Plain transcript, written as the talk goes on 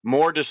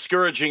More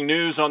discouraging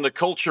news on the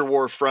culture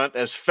war front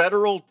as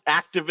federal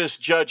activist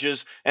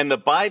judges and the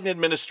Biden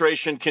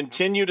administration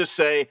continue to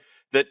say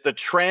that the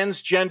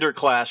transgender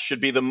class should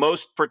be the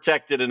most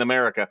protected in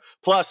America.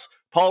 Plus,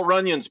 Paul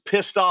Runyan's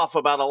pissed off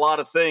about a lot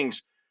of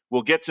things.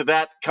 We'll get to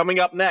that coming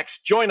up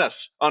next. Join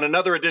us on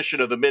another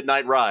edition of the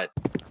Midnight Ride.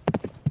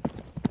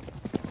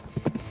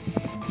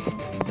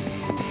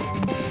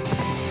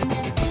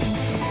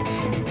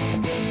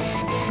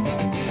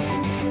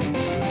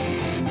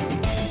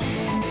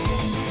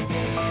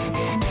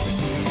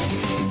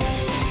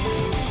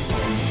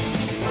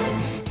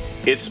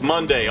 It's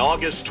Monday,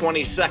 August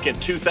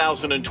 22nd,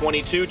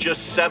 2022,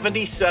 just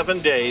 77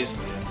 days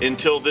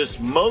until this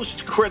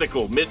most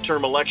critical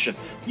midterm election.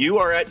 You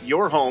are at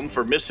your home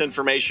for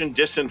misinformation,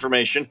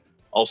 disinformation,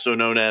 also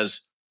known as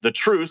The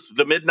Truth,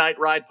 the Midnight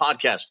Ride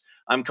podcast.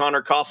 I'm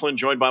Connor Coughlin,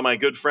 joined by my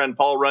good friend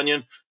Paul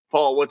Runyan.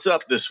 Paul, what's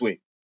up this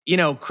week?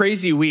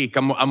 Crazy week.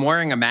 I'm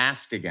wearing a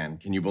mask again.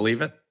 Can you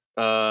believe it?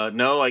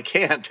 No, I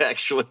can't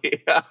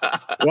actually.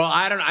 Well,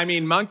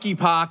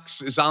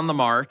 monkeypox is on the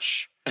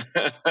march.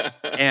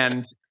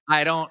 And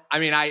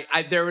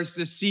there was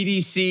the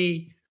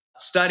CDC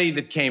study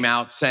that came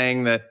out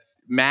saying that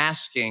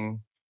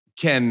masking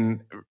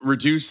can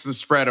reduce the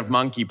spread of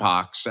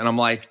monkeypox. And I'm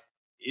like,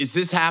 is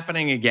this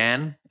happening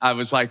again? I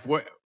was like,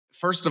 what?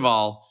 First of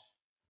all,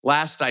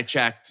 last I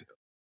checked,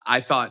 I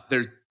thought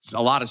there's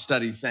a lot of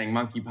studies saying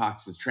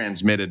monkeypox is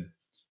transmitted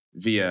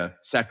via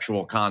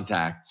sexual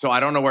contact. So I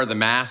don't know where the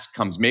mask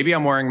comes. Maybe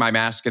I'm wearing my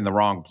mask in the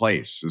wrong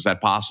place. Is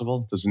that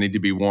possible? Does it need to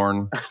be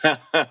worn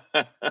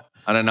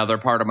on another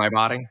part of my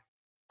body?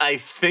 I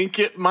think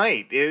it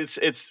might.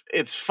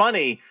 It's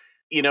funny,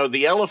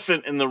 the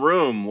elephant in the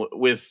room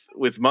with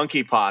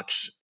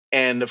monkeypox,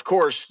 and of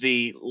course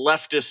the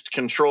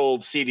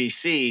leftist-controlled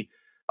CDC,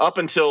 up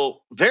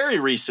until very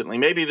recently,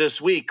 maybe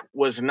this week,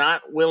 was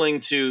not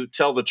willing to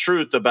tell the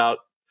truth about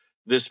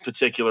this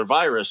particular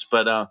virus.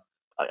 But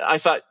I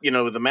thought,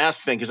 the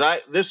mask thing,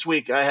 because this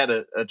week I had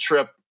a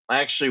trip.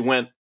 I actually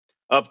went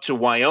up to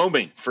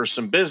Wyoming for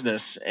some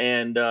business,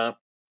 and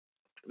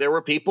there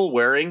were people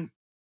wearing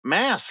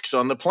masks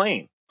on the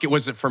plane.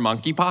 Was it for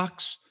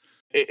monkeypox?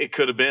 It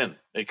could have been.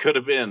 It could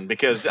have been,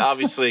 because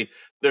obviously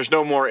there's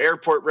no more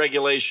airport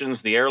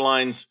regulations. The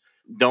airlines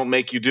don't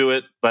make you do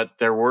it, but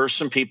there were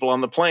some people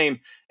on the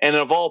plane. And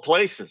of all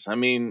places,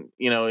 in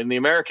the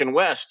American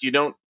West,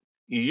 you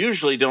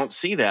usually don't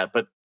see that,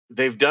 but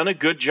they've done a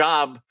good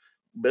job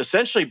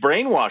essentially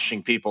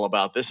brainwashing people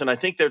about this. And I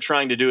think they're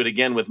trying to do it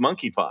again with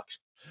monkeypox.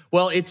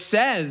 Well, it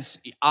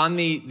says on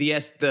the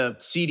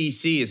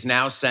CDC is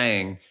now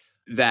saying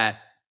that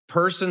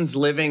persons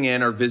living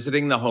in or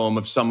visiting the home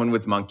of someone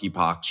with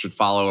monkeypox should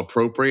follow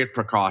appropriate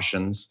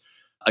precautions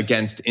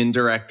against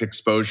indirect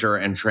exposure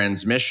and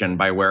transmission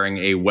by wearing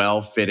a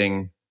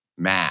well-fitting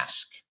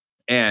mask.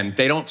 And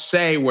they don't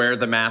say where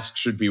the mask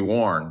should be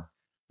worn.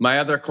 My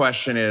other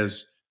question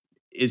is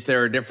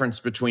there a difference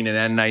between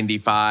an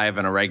N95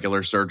 and a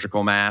regular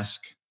surgical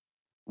mask,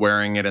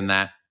 wearing it in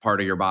that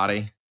part of your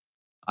body?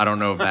 I don't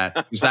know if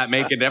does that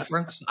make a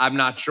difference? I'm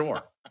not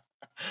sure.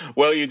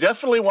 Well, you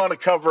definitely want to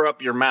cover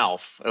up your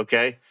mouth,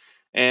 okay?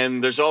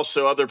 And there's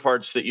also other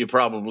parts that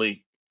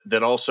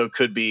that also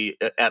could be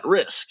at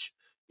risk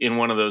in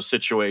one of those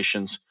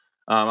situations.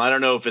 I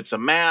don't know if it's a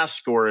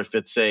mask or if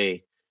it's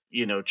a,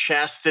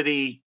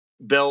 chastity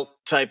belt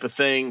type of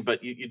thing,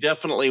 but you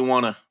definitely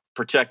want to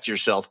protect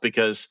yourself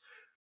because,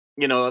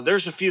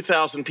 there's a few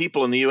thousand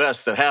people in the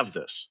U.S. that have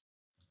this.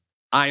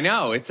 I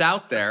know it's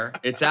out there.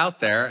 It's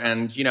out there.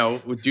 And,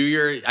 do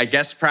your,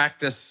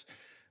 practice.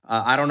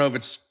 I don't know if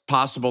it's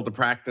possible to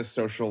practice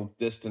social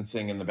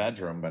distancing in the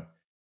bedroom, but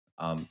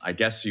I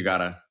guess you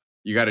gotta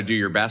do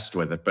your best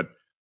with it. But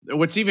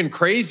what's even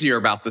crazier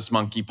about this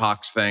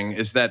monkeypox thing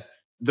is that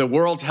the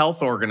World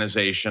Health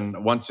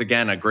Organization, once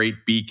again, a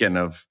great beacon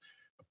of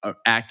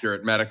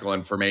accurate medical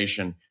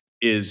information,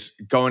 is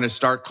going to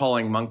start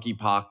calling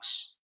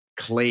monkeypox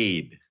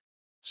clade.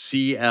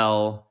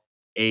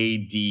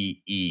 CLADE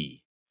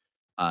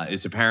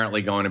is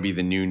apparently going to be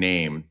the new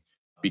name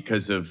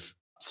because of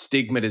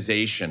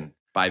stigmatization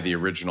by the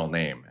original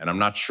name. And I'm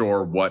not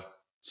sure what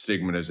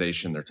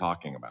stigmatization they're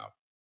talking about.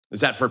 Is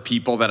that for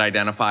people that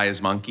identify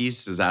as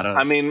monkeys? Is that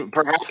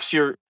perhaps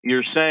you're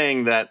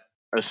saying that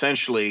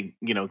essentially,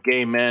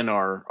 gay men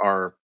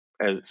are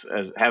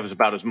have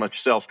about as much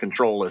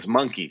self-control as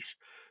monkeys.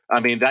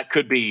 That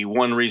could be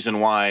one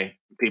reason why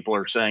people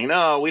are saying,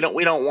 no, we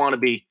don't want to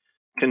be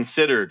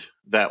considered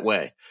that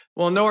way.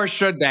 Well, nor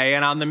should they.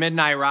 And on the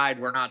Midnight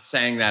Ride, we're not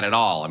saying that at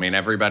all.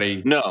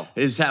 Everybody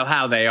is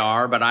how they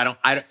are, but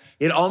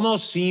it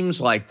almost seems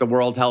like the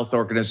World Health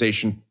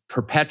Organization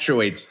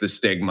perpetuates the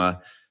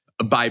stigma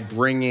by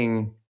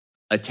bringing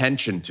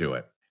attention to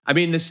it.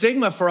 The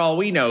stigma, for all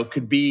we know,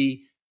 could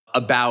be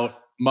about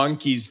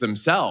monkeys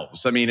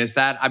themselves.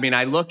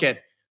 I look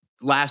at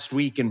last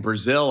week in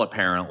Brazil,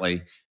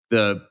 apparently,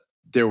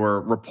 there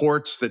were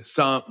reports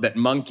that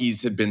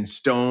monkeys had been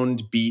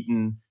stoned,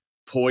 beaten,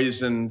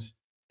 poisoned,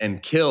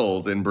 and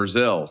killed in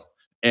Brazil.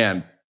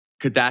 And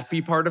Could that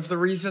be part of the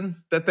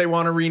reason that they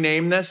want to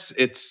rename this?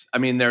 There's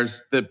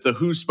the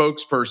WHO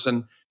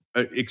spokesperson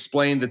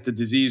explained that the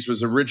disease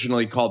was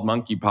originally called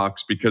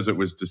monkeypox because it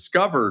was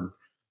discovered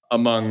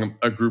among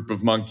a group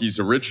of monkeys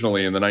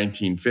originally in the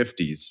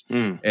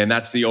 1950s. And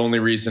that's the only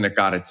reason it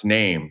got its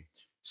name.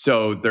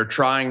 So they're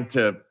trying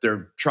to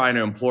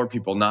implore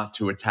people not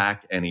to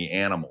attack any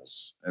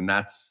animals. And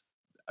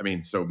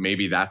so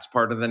maybe that's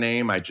part of the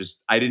name. I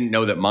didn't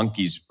know that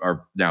monkeys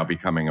are now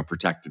becoming a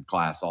protected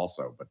class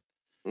also. But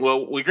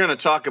well, we're going to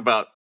talk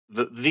about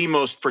the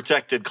most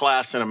protected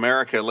class in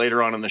America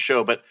later on in the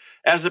show. But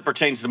as it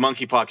pertains to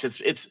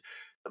monkeypox, it's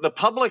the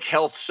public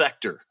health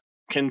sector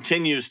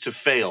continues to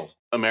fail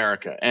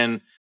America.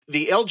 And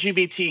the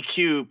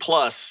LGBTQ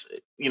plus,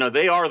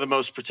 they are the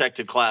most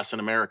protected class in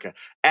America.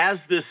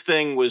 As this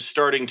thing was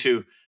starting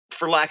to,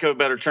 for lack of a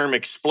better term,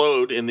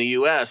 explode in the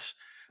US,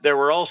 there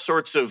were all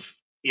sorts of,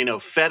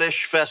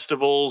 fetish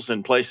festivals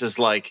in places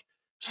like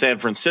San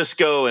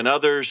Francisco and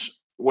others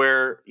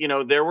where,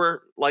 there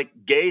were like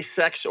gay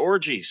sex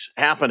orgies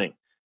happening.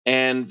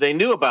 And they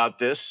knew about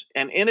this.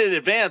 And in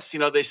advance,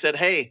 they said,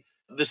 hey,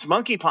 this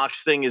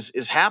monkeypox thing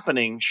is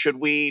happening. Should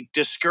we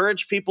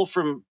discourage people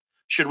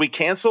should we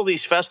cancel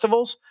these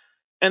festivals?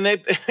 And they,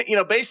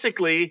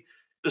 basically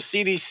the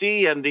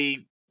CDC and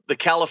the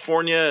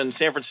California and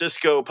San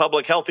Francisco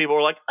public health people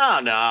were like,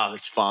 oh, no,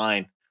 it's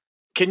fine.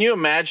 Can you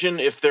imagine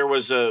if there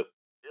was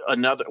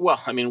another,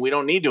 we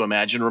don't need to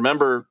imagine.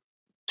 Remember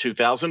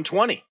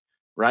 2020,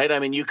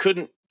 right? You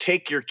couldn't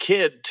take your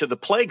kid to the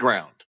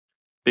playground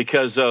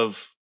because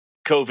of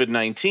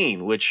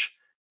COVID-19, which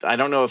I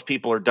don't know if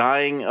people are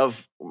dying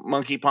of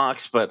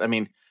monkeypox, but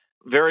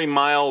very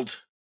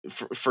mild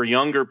for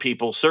younger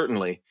people,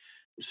 certainly.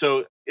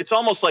 So it's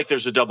almost like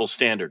there's a double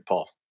standard,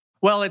 Paul.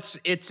 Well, it's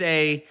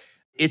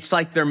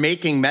like they're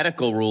making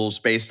medical rules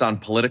based on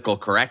political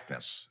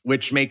correctness,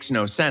 which makes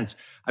no sense.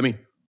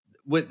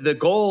 The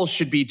goal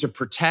should be to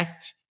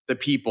protect the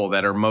people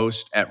that are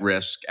most at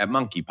risk of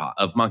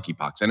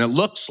monkeypox. And it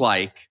looks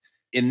like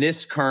in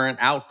this current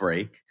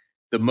outbreak,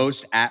 the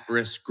most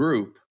at-risk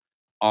group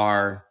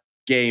are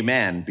gay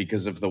men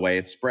because of the way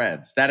it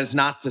spreads. That is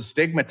not to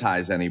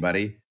stigmatize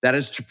anybody. That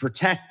is to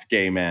protect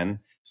gay men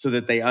so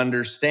that they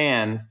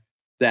understand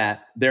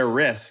that their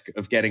risk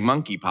of getting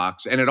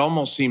monkeypox. And it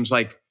almost seems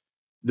like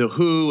the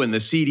WHO and the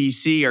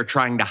CDC are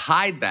trying to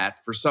hide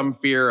that for some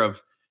fear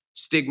of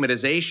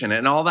stigmatization.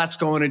 And all that's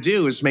going to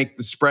do is make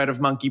the spread of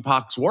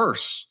monkeypox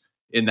worse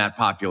in that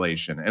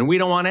population. And we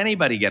don't want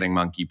anybody getting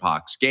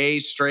monkeypox, gay,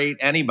 straight,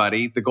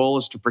 anybody. The goal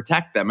is to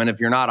protect them. And if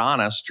you're not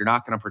honest, you're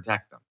not going to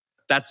protect them.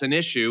 That's an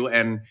issue.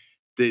 And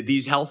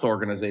these health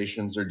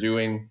organizations are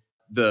doing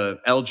the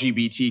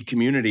LGBT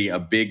community a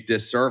big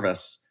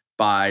disservice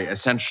by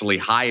essentially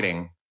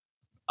hiding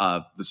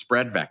the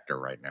spread vector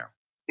right now.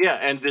 Yeah.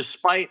 And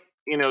despite,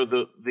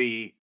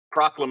 the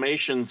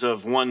proclamations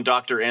of one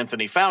Dr.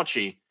 Anthony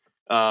Fauci,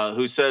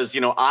 who says,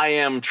 I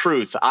am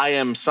truth, I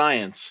am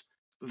science,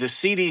 the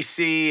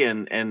CDC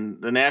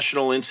and the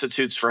National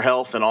Institutes for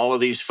Health and all of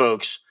these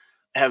folks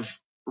have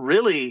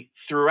really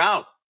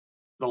throughout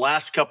the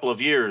last couple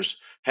of years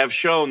have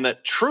shown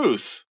that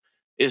truth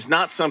is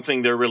not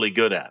something they're really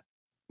good at.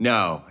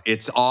 No,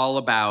 it's all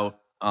about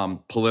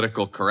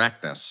political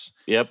correctness.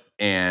 Yep.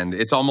 And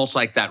it's almost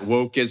like that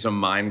wokeism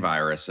mind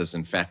virus has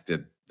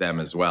infected them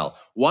as well.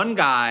 One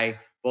guy,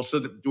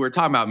 we're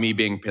talking about me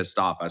being pissed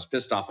off. I was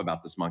pissed off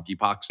about this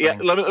monkeypox thing. Yeah,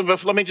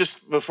 let me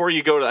just, before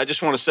you go, I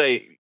just want to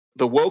say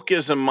the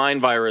wokeism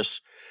mind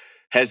virus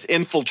has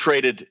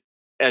infiltrated,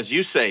 as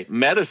you say,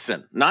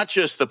 medicine, not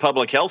just the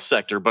public health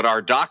sector, but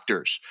our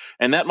doctors.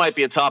 And that might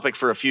be a topic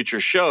for a future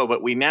show,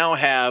 but we now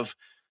have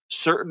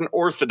certain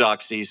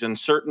orthodoxies and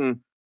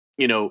certain,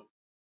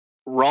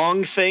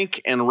 wrong think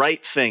and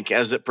right think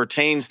as it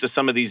pertains to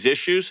some of these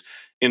issues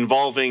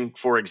involving,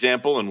 for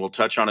example, and we'll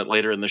touch on it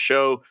later in the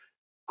show,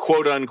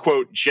 quote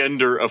unquote,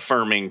 gender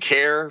affirming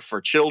care for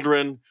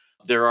children.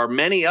 There are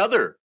many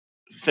other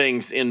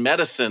things in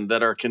medicine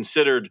that are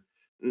considered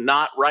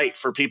not right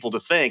for people to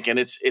think. And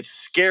it's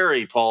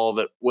scary, Paul,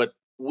 that what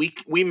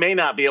we may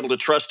not be able to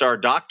trust our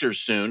doctors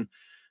soon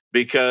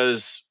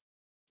because,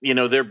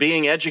 they're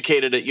being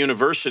educated at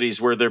universities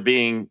where they're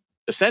being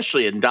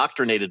essentially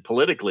indoctrinated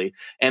politically,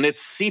 and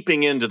it's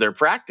seeping into their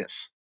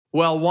practice.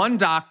 Well, one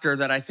doctor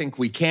that I think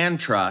we can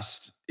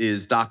trust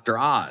is Dr.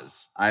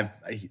 Oz.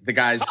 The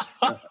guy's.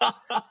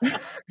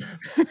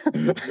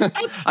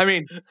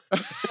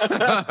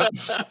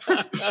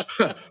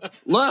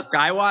 Look,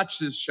 I watched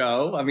his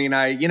show.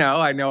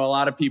 I know a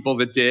lot of people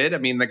that did.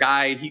 The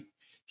guy,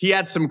 he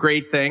had some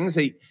great things.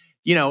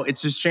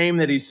 It's a shame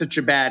that he's such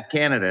a bad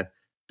candidate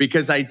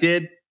because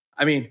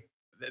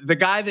the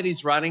guy that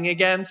he's running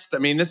against,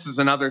 this is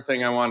another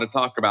thing I want to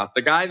talk about.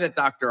 The guy that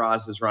Dr.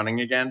 Oz is running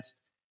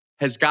against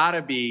has got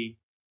to be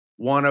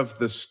one of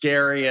the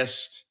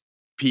scariest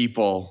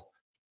people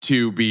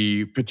to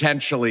be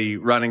potentially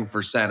running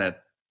for Senate,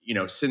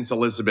 since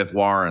Elizabeth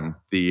Warren,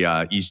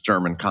 the East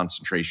German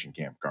concentration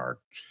camp guard.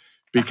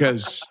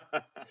 Because,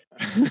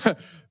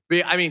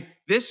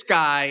 this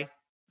guy,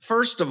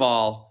 first of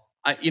all,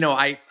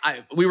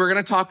 we were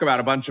going to talk about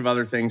a bunch of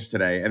other things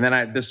today. And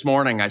then this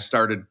morning I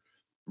started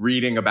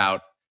reading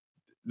about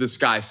this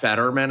guy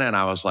Fetterman, and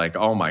I was like,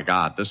 oh my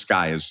God, this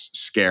guy is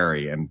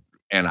scary. And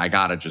I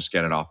got to just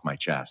get it off my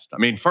chest. I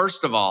mean,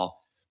 first of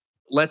all,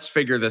 let's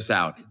figure this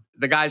out.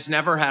 The guy's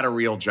never had a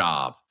real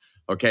job.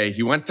 Okay.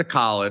 He went to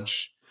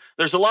college.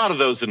 There's a lot of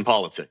those in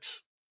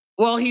politics.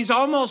 Well, he's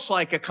almost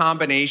like a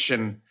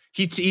combination.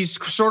 He's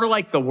sort of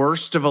like the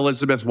worst of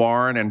Elizabeth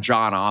Warren and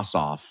John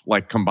Ossoff,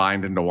 like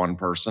combined into one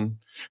person.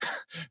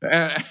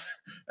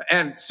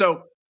 and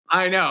so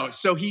I know.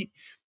 So he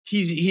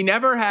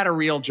never had a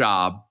real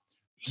job.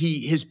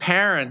 His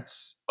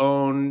parents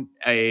own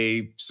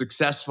a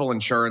successful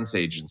insurance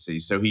agency.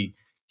 So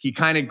he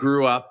kind of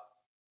grew up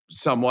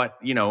somewhat,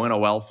 in a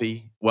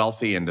wealthy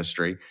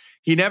industry.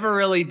 He never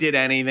really did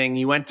anything.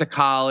 He went to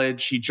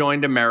college. He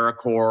joined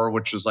AmeriCorps,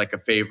 which was like a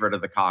favorite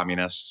of the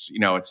communists.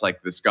 It's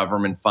like this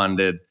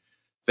government-funded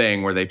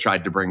thing where they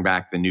tried to bring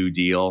back the New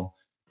Deal.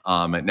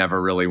 It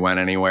never really went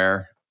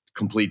anywhere.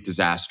 Complete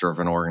disaster of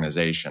an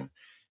organization.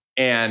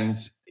 And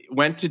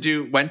went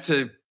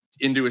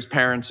into his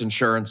parents'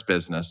 insurance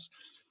business,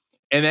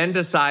 and then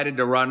decided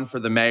to run for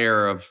the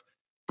mayor of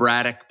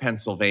Braddock,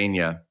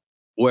 Pennsylvania,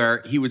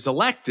 where he was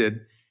elected.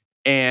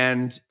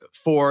 And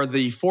for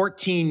the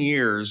 14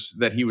 years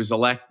that he was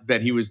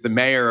the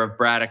mayor of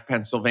Braddock,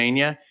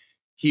 Pennsylvania,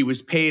 he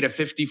was paid a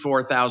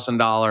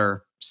 $54,000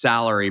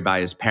 salary by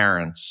his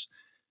parents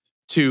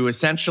to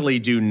essentially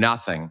do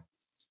nothing.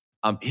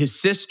 His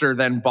sister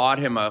then bought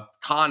him a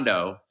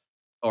condo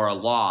or a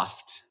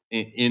loft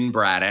in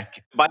Braddock.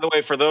 By the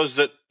way, for those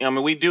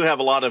we do have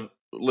a lot of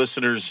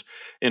listeners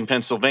in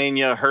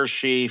Pennsylvania,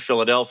 Hershey,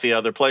 Philadelphia,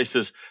 other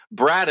places.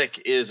 Braddock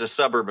is a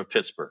suburb of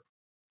Pittsburgh.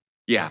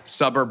 Yeah,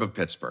 suburb of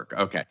Pittsburgh.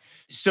 Okay.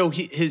 So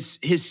his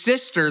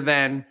sister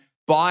then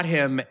bought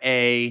him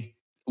a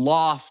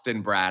loft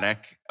in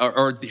Braddock,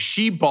 or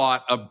she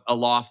bought a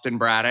loft in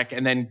Braddock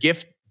and then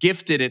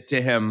gifted it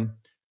to him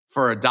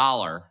for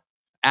 $1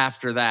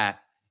 after that.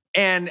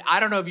 And I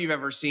don't know if you've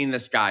ever seen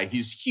this guy.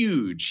 He's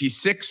huge.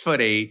 He's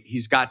 6'8".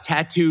 He's got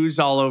tattoos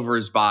all over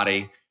his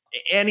body.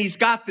 And he's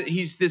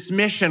this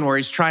mission where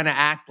he's trying to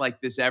act like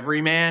this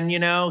everyman,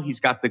 He's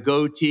got the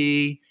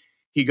goatee.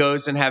 He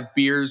goes and have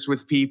beers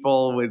with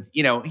people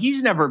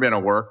he's never been a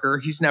worker.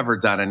 He's never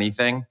done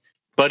anything.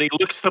 But he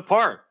looks the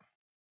part.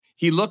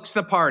 He looks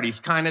the part. He's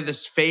kind of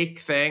this fake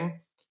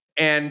thing.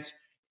 And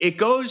it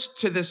goes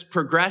to this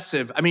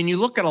progressive. I mean, you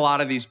look at a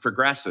lot of these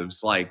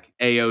progressives like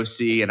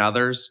AOC and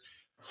others.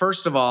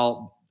 First of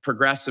all,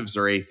 progressives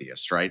are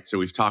atheists, right? So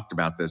we've talked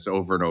about this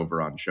over and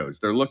over on shows.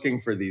 They're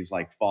looking for these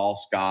like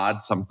false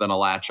gods, something to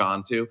latch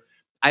onto.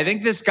 I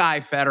think this guy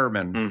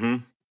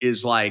Fetterman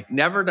is like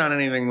never done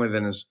anything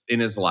in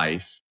his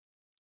life.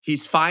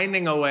 He's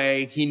finding a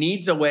way. He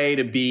needs a way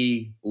to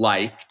be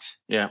liked.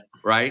 Yeah.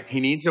 Right. He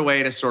needs a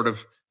way to sort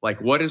of like,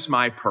 what is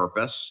my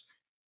purpose?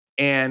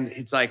 And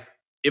it's like,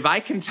 if I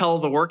can tell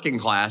the working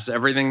class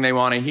everything they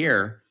want to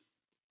hear,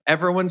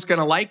 everyone's going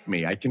to like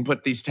me. I can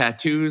put these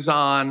tattoos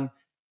on.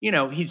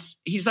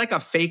 He's like a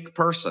fake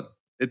person.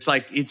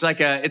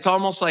 It's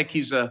almost like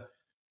he's a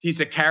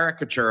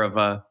caricature of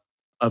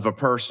a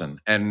person.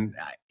 And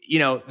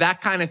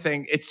that kind of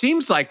thing. It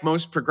seems like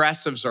most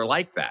progressives are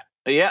like that.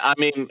 Yeah, I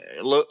mean,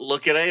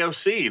 look at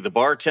AOC, the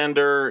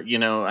bartender.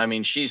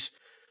 She's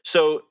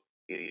so.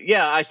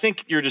 Yeah, I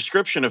think your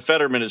description of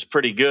Fetterman is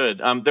pretty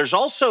good. There's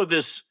also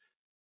this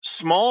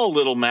small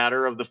little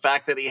matter of the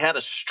fact that he had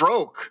a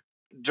stroke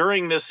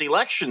during this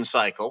election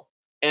cycle,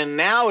 and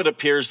now it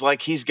appears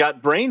like he's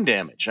got brain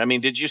damage. I mean,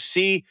 did you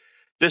see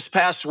this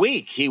past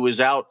week? He was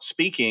out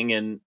speaking,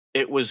 and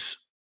it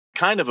was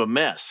kind of a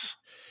mess.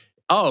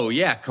 Oh,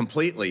 yeah,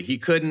 completely. He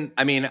couldn't.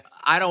 I mean,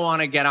 I don't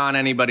want to get on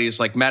anybody's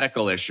like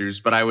medical issues,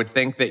 but I would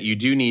think that you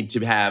do need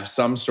to have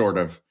some sort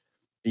of,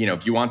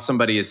 if you want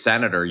somebody as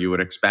senator, you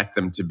would expect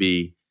them to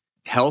be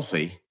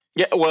healthy.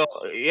 Yeah, well,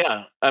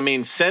 yeah. I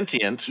mean,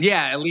 sentient.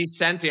 Yeah, at least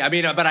sentient. I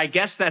mean, but I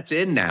guess that's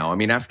in now. I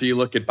mean, after you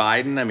look at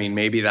Biden, I mean,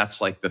 maybe that's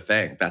like the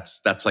thing.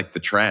 That's like the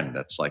trend.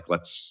 That's like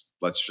let's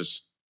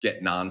just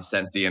get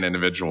non-sentient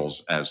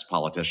individuals as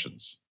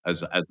politicians,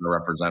 as a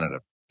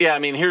representative. Yeah, I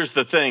mean, here's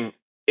the thing.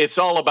 It's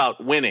all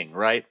about winning,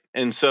 right?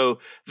 And so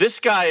this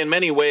guy, in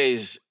many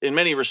ways, in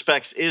many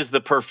respects, is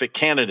the perfect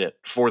candidate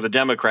for the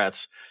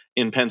Democrats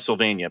in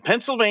Pennsylvania.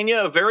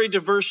 Pennsylvania, a very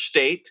diverse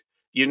state.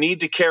 You need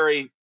to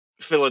carry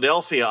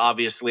Philadelphia,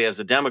 obviously, as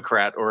a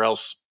Democrat, or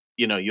else,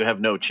 you have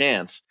no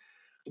chance.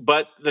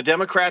 But the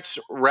Democrats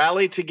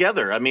rally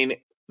together. I mean,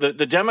 the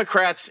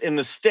Democrats in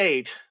the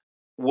state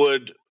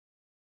would,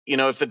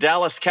 if the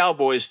Dallas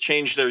Cowboys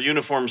changed their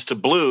uniforms to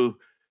blue,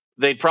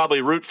 they'd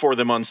probably root for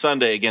them on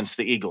Sunday against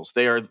the Eagles.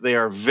 They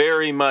are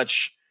very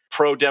much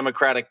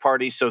pro-Democratic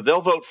party, so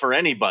they'll vote for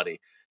anybody.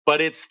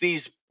 But it's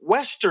these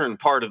western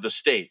part of the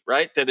state,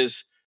 right, that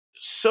is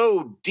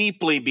so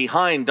deeply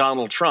behind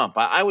Donald Trump.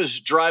 I was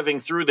driving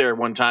through there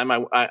one time.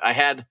 I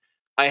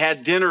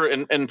had dinner,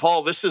 and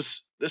Paul, this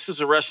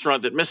is a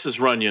restaurant that Mrs.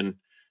 Runyan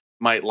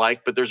might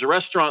like, but there's a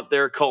restaurant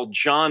there called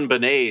John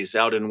Benet's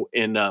out in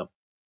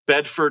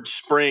Bedford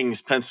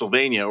Springs,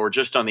 Pennsylvania, or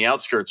just on the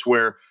outskirts,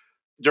 where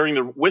during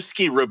the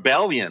Whiskey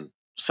Rebellion,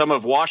 some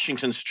of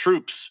Washington's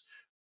troops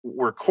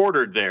were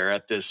quartered there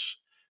at this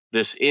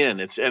inn.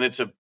 It's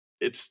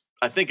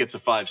I think it's a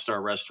 5-star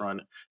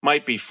restaurant. It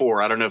might be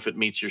 4. I don't know if it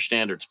meets your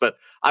standards, but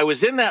I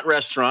was in that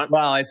restaurant.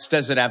 Well,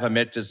 does it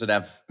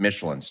have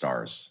Michelin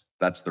stars?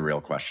 That's the real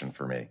question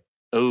for me.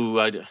 Oh,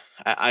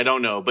 I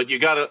don't know, but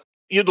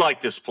you'd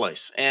like this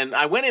place. And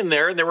I went in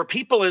there, and there were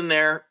people in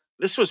there.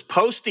 This was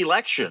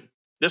post-election.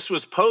 This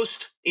was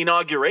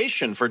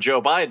post-inauguration for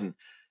Joe Biden.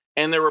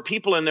 And there were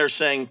people in there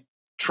saying,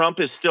 Trump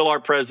is still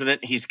our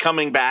president. He's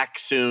coming back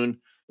soon.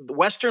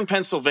 Western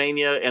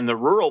Pennsylvania and the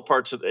rural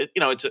parts of it,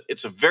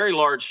 it's a very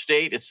large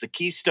state. It's the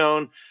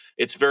Keystone.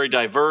 It's very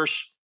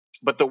diverse.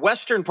 But the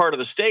western part of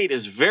the state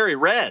is very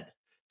red.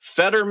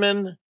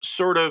 Fetterman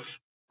sort of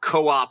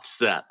co-opts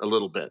that a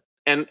little bit.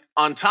 And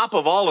on top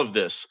of all of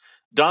this,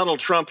 Donald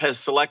Trump has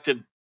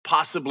selected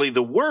possibly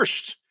the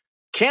worst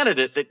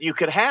candidate that you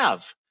could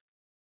have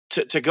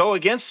to go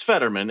against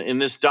Fetterman in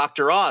this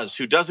Dr. Oz,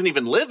 who doesn't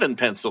even live in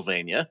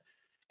Pennsylvania.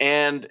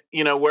 And,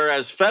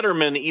 whereas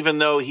Fetterman, even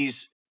though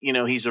he's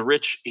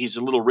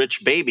a little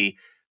rich baby,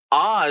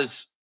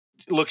 Oz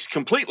looks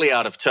completely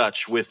out of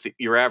touch with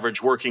your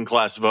average working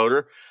class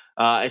voter.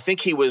 I think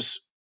he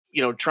was,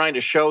 trying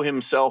to show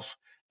himself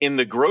in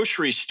the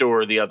grocery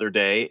store the other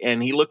day,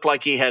 and he looked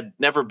like he had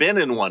never been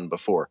in one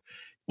before.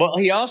 Well,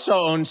 he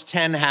also owns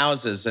 10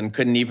 houses and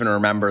couldn't even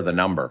remember the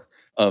number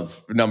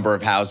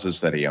of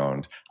houses that he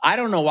owned. I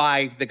don't know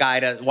why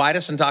why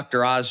doesn't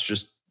Dr. Oz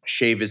just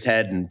shave his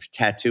head and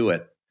tattoo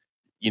it?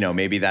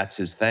 Maybe that's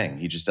his thing.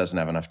 He just doesn't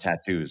have enough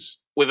tattoos.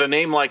 With a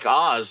name like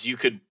Oz, you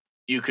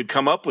could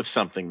come up with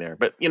something there.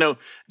 But,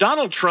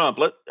 Donald Trump,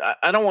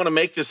 I don't want to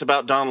make this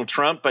about Donald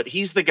Trump, but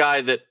he's the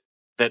guy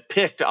that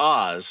picked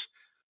Oz,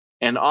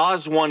 and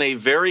Oz won a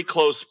very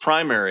close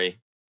primary,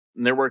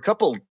 and there were a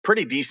couple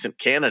pretty decent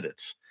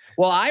candidates.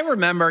 Well, I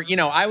remember,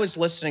 I was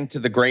listening to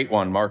the great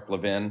one, Mark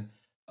Levin,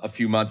 a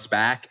few months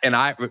back, and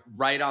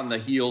right on the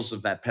heels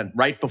of that,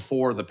 right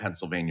before the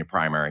Pennsylvania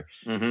primary,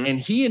 and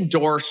he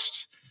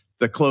endorsed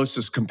the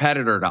closest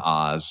competitor to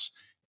Oz.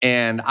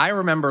 And I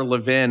remember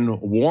Levin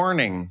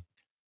warning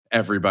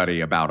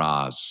everybody about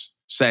Oz,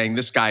 saying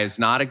this guy is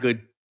not going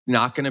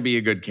to be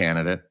a good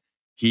candidate.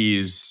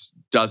 He's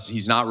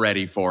not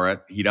ready for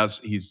it. He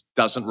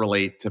doesn't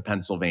relate to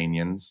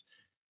Pennsylvanians.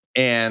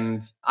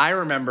 And I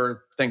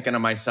remember thinking to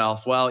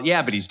myself, well,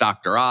 yeah, but he's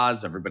Dr.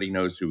 Oz. Everybody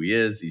knows who he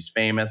is. He's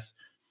famous.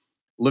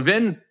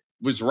 Levin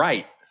was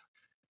right.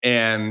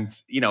 And,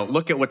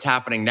 look at what's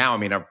happening now. I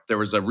mean, there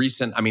was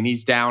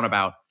he's down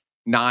about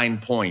 9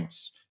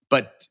 points.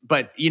 But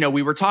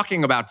we were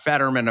talking about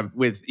Fetterman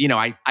with,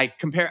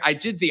 I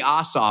did the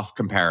Ossoff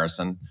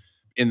comparison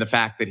in the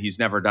fact that he's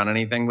never done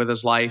anything with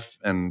his life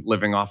and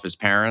living off his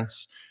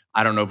parents.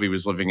 I don't know if he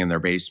was living in their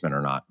basement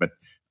or not, but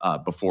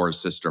before his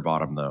sister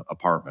bought him the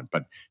apartment.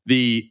 But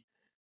I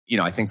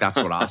think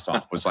that's what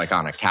Ossoff was like,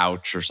 on a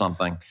couch or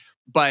something.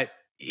 But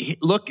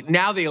look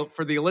now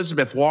for the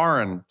Elizabeth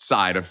Warren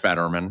side of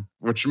Fetterman,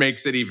 which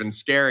makes it even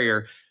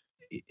scarier.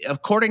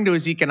 According to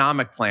his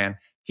economic plan,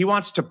 he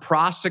wants to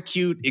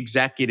prosecute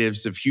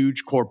executives of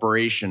huge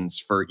corporations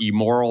for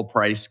immoral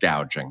price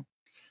gouging.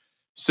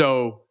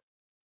 So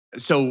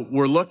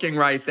we're looking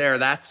right there.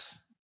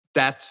 That's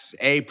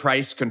A,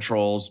 price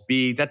controls.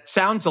 B, that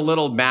sounds a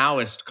little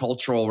Maoist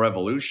cultural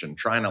revolution,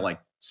 trying to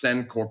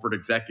send corporate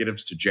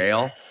executives to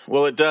jail.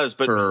 Well, it does,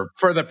 but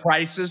for the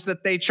prices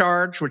that they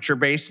charge, which are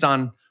based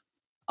on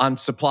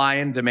supply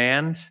and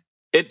demand.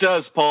 It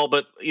does, Paul,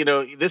 but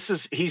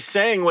he's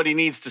saying what he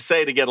needs to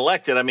say to get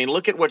elected. I mean,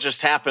 look at what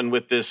just happened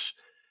with this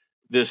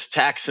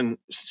tax and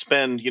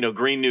spend,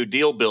 Green New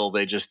Deal bill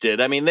they just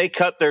did. I mean, they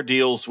cut their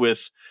deals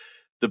with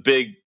the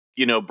big,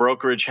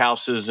 brokerage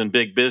houses and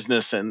big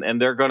business, and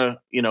they're going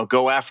to,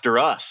 go after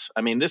us.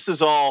 I mean, this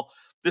is all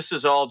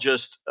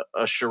just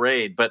a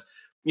charade. But,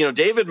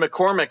 David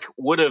McCormick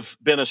would have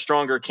been a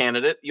stronger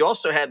candidate. You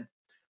also had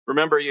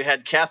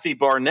Kathy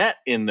Barnett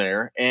in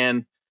there,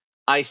 and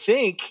I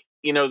think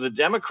the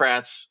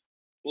Democrats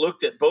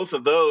looked at both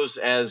of those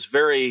as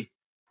very,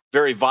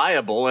 very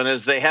viable. And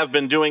as they have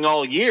been doing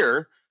all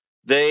year,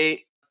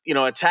 they,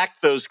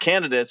 attacked those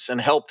candidates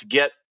and helped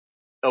get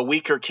a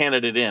weaker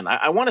candidate in.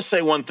 I want to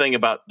say one thing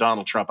about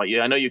Donald Trump.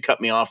 I know you cut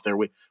me off there.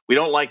 We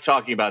don't like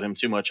talking about him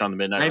too much on the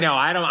Midnight. I know.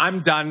 I'm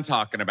done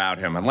talking about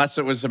him, unless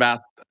it was about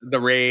the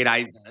raid.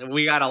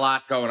 We got a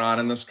lot going on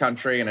in this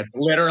country, and it's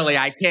literally,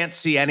 I can't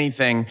see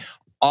anything.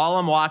 All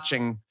I'm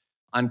watching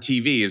on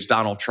TV is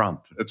Donald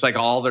Trump. It's like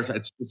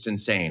it's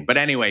insane. But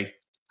anyway,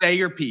 say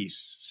your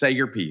piece.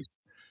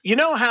 You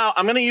know how,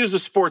 I'm going to use a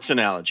sports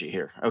analogy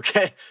here,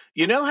 okay?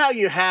 You know how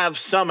you have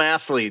some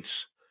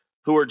athletes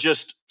who are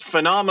just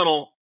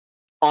phenomenal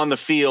on the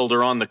field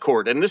or on the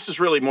court, and this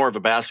is really more of a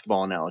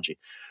basketball analogy,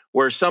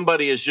 where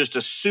somebody is just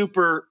a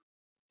super,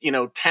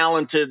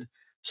 talented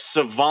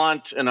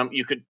savant, and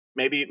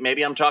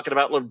maybe I'm talking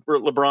about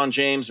LeBron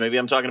James, maybe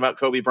I'm talking about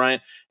Kobe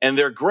Bryant, and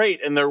they're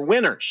great and they're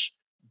winners.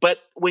 But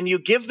when you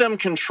give them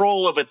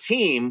control of a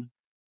team,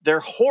 they're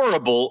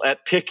horrible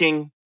at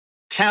picking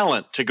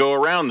talent to go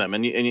around them.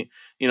 And you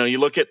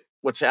look at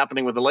what's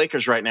happening with the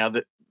Lakers right now,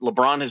 that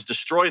LeBron has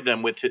destroyed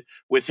them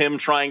with him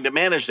trying to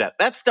manage that.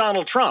 That's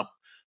Donald Trump.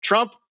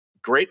 Trump,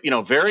 great,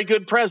 very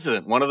good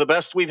president, one of the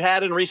best we've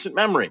had in recent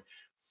memory.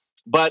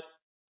 But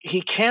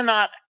he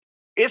cannot,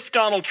 if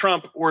Donald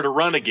Trump were to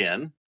run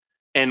again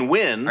and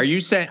win. Are you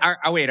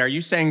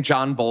saying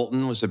John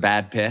Bolton was a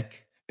bad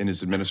pick in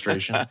his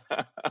administration?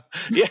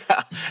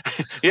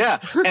 Yeah.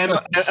 And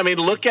I mean,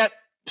 look at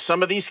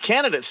some of these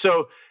candidates.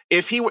 So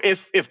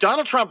if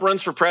Donald Trump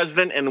runs for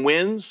president and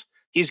wins,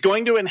 he's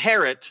going to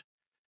inherit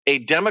a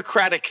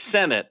Democratic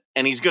Senate,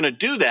 and he's going to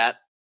do that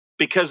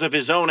because of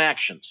his own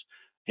actions.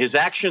 His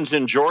actions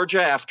in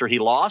Georgia after he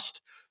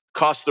lost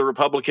cost the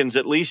Republicans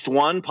at least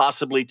one,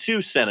 possibly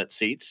two Senate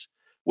seats,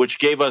 which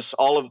gave us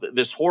all of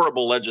this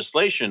horrible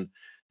legislation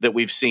that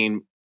we've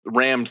seen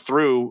rammed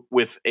through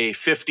with a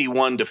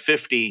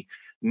 51-50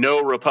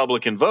 no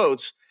Republican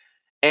votes.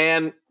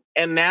 And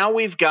now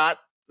we've got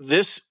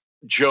this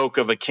joke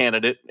of a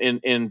candidate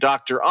in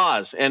Dr.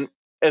 Oz. And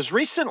as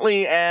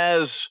recently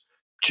as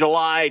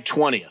July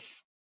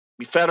 20th,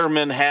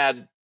 Fetterman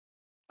had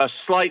a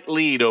slight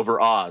lead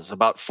over Oz,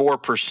 about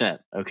 4%,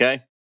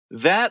 okay?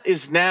 That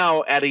is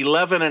now at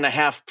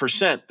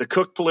 11.5%. The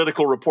Cook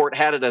Political Report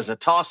had it as a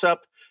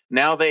toss-up.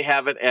 Now they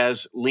have it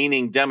as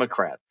leaning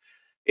Democrat.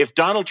 If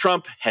Donald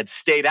Trump had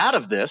stayed out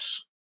of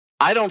this,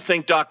 I don't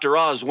think Dr.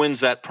 Oz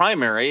wins that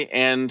primary,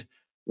 and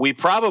we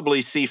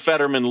probably see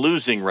Fetterman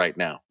losing right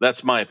now.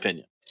 That's my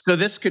opinion. So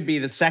this could be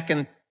the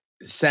second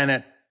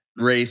Senate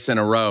race in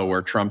a row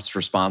where Trump's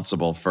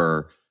responsible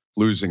for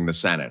losing the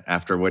Senate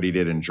after what he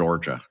did in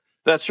Georgia.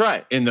 That's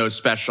right. In those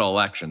special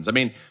elections. I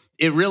mean,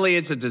 it really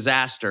is a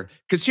disaster.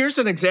 Because here's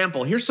an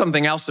example. Here's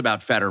something else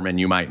about Fetterman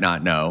you might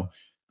not know.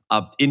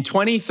 In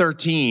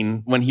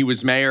 2013, when he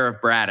was mayor of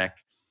Braddock,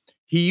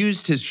 he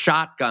used his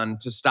shotgun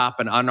to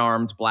stop an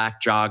unarmed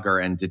black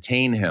jogger and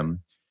detain him,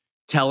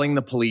 telling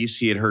the police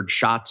he had heard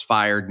shots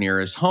fired near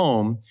his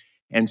home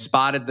and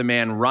spotted the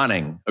man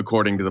running,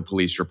 according to the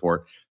police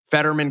report.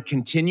 Fetterman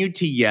continued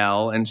to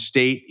yell and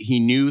state he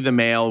knew the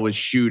male was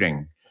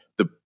shooting,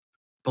 the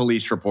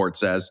police report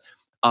says.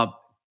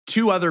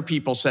 Two other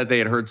people said they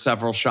had heard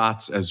several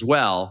shots as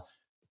well,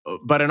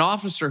 but an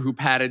officer who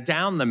patted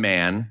down the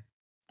man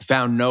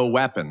found no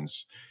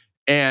weapons.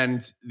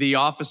 And the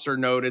officer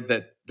noted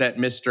that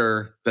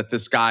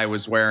this guy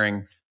was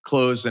wearing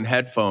clothes and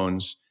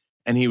headphones,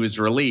 and he was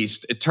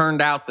released. It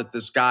turned out that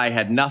this guy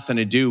had nothing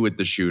to do with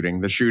the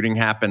shooting. The shooting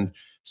happened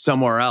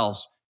somewhere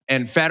else.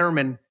 And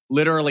Fetterman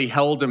literally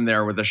held him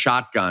there with a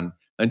shotgun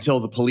until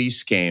the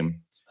police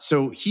came.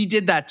 So he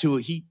did that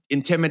he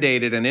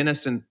intimidated an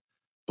innocent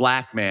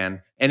black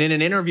man. And in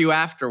an interview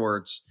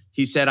afterwards,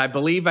 he said, "I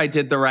believe I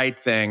did the right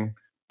thing,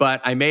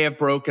 but I may have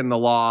broken the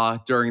law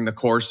during the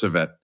course of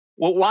it."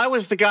 Well, why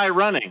was the guy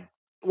running?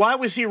 Why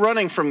was he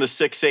running from the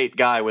 6'8"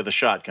 guy with a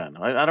shotgun?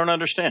 I don't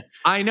understand.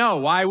 I know.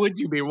 Why would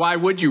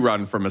you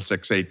run from a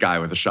 6'8" guy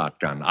with a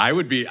shotgun?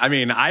 I'd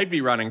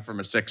be running from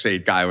a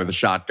 6'8" guy with a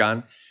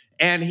shotgun.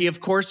 And he, of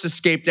course,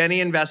 escaped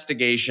any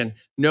investigation,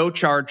 no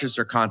charges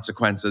or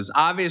consequences.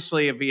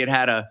 Obviously, if he had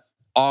had a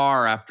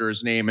R after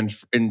his name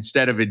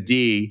instead of a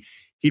D,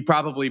 he'd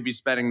probably be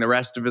spending the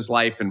rest of his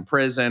life in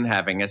prison,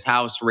 having his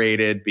house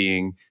raided,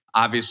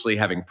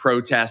 having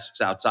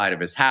protests outside of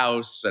his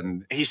house.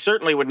 And he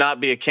certainly would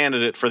not be a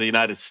candidate for the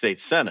United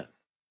States Senate.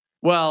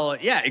 Well,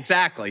 yeah,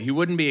 exactly. He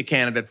wouldn't be a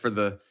candidate for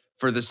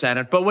the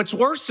Senate. But what's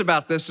worse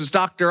about this is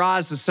Dr.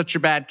 Oz is such a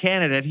bad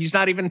candidate. He's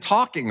not even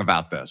talking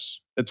about this.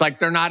 It's like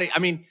they're not. I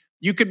mean,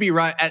 you could be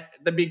right at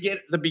the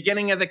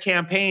beginning of the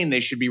campaign. They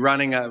should be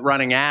running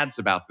ads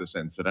about this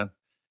incident,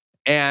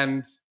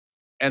 and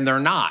they're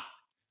not.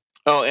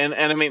 Oh, and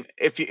I mean,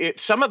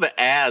 some of the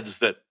ads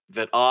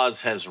that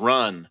Oz has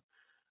run,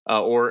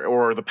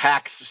 or the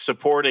PACs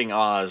supporting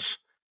Oz,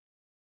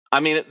 I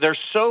mean, they're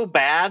so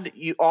bad,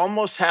 you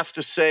almost have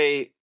to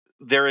say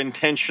they're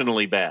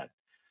intentionally bad.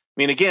 I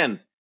mean,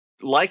 again,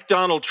 like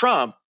Donald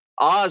Trump,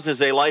 Oz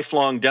is a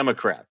lifelong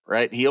Democrat,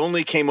 right? He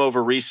only came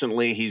over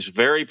recently. He's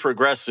very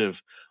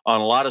progressive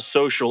on a lot of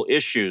social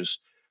issues.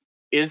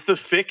 Is the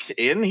fix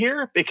in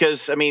here?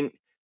 Because, I mean,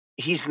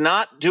 he's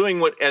not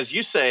doing what, as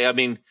you say, I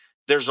mean,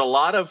 there's a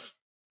lot of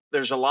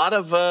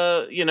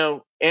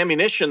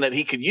ammunition that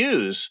he could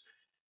use,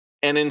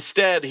 and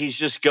instead he's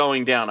just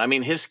going down. I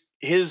mean,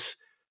 his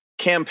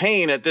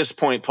campaign at this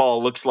point,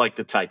 Paul, looks like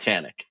the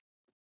Titanic.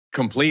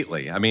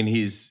 Completely. I mean,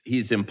 he's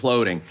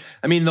imploding.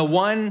 I mean, the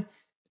one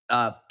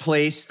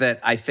place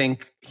that I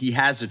think he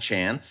has a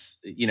chance,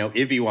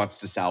 if he wants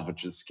to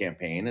salvage this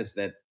campaign, is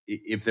that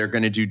if they're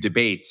going to do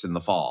debates in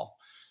the fall.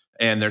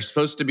 And there's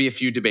supposed to be a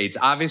few debates.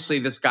 Obviously,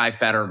 this guy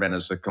Fetterman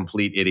is a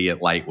complete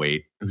idiot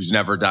lightweight who's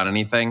never done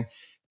anything.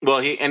 Well,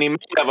 he may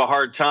have a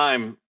hard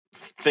time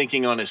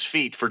thinking on his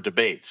feet for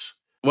debates.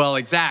 Well,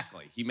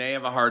 exactly. He may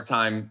have a hard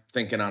time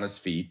thinking on his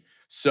feet.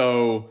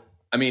 So,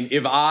 I mean,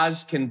 if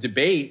Oz can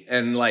debate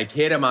and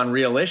hit him on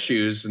real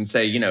issues and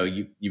say,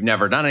 you've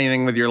never done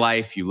anything with your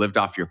life, you lived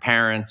off your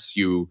parents,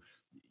 you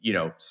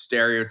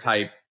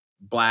stereotype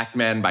black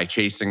men by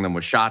chasing them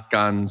with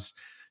shotguns,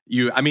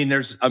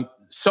 There's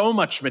so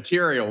much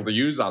material to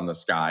use on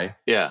this guy.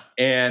 Yeah.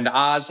 And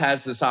Oz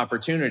has this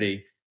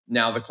opportunity.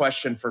 Now, the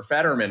question for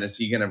Fetterman, is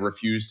he going to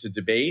refuse to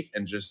debate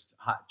and just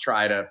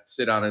try to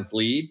sit on his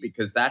lead?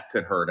 Because that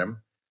could hurt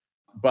him.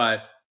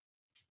 But,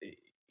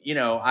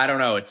 I don't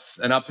know. It's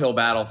an uphill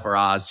battle for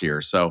Oz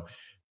here. So,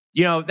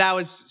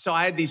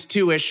 I had these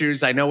two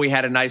issues. I know we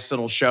had a nice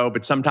little show,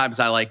 but sometimes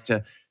I like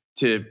to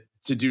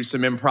do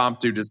some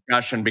impromptu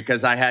discussion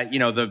because I had,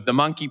 the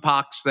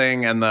monkeypox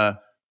thing and the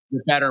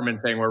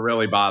Fetterman thing were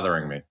really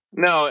bothering me.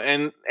 No,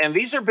 and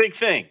these are big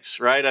things,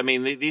 right? I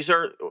mean, these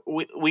are,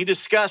 we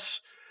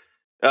discuss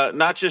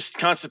not just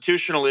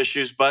constitutional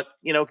issues, but,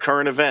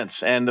 current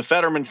events. And the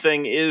Fetterman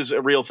thing is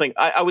a real thing.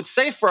 I would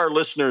say for our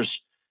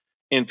listeners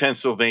in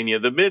Pennsylvania,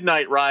 the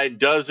Midnight Ride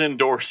does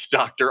endorse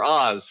Dr.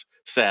 Oz,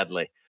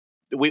 sadly.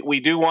 We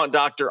do want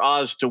Dr.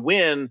 Oz to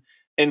win.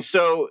 And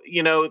so,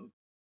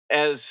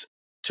 as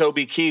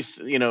Toby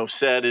Keith,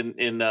 said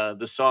in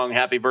the song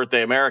Happy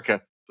Birthday,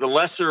 America, the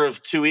lesser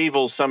of two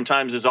evils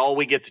sometimes is all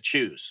we get to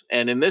choose.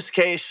 And in this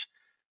case,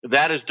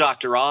 that is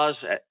Dr.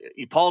 Oz.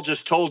 Paul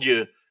just told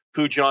you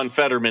who John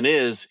Fetterman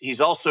is.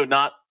 He's also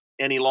not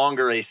any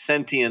longer a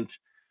sentient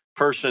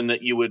person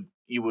that you would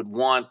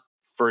want,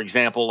 for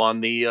example,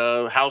 on the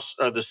House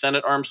or the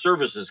Senate Armed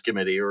Services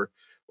Committee or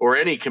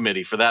any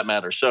committee for that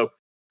matter. So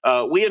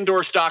we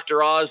endorse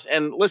Dr. Oz.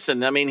 And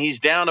listen, I mean, he's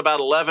down about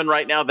 11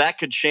 right now. That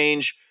could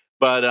change.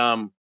 But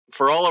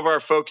for all of our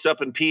folks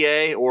up in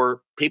PA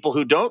or people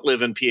who don't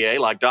live in PA,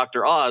 like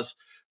Dr. Oz,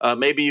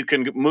 maybe you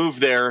can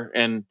move there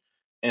and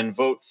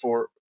vote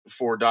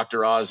for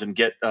Dr. Oz and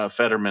get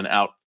Fetterman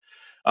out.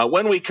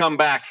 When we come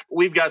back,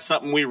 we've got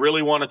something we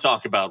really want to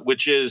talk about,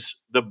 which is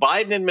the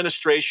Biden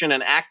administration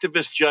and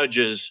activist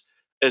judges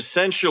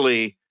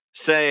essentially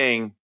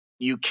saying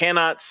you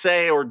cannot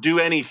say or do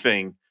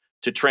anything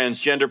to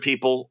transgender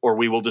people or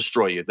we will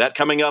destroy you. That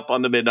coming up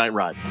on the Midnight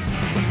Ride.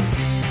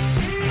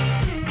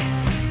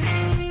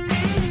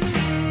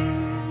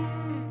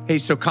 Hey,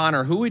 so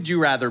Connor, who would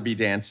you rather be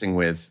dancing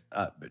with,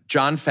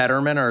 John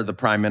Fetterman or the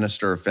Prime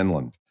Minister of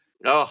Finland?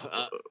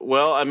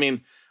 Well, I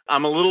mean,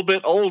 I'm a little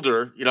bit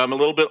older. I'm a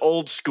little bit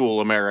old school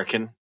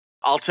American.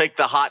 I'll take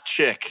the hot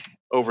chick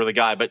over the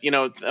guy. But,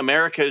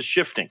 America is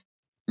shifting.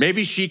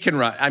 Maybe she can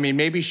run.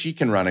 Maybe she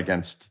can run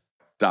against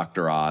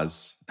Dr.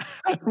 Oz.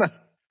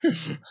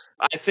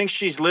 I think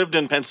she's lived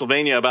in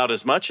Pennsylvania about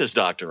as much as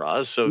Dr.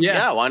 Oz. So,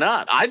 yeah why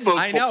not? I'd vote for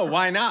her. I know,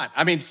 why not?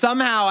 I mean,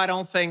 somehow I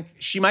don't think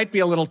she might be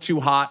a little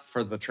too hot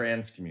for the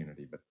trans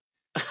community, but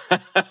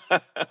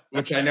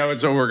which I know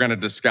is what we're going to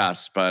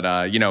discuss.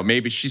 But,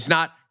 maybe she's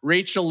not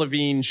Rachel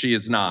Levine. She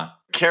is not.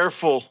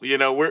 Careful.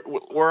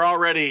 We're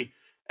already,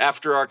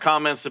 after our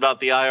comments about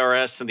the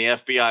IRS and the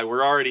FBI,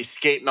 we're already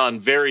skating on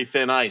very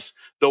thin ice.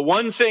 The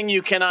one thing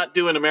you cannot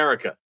do in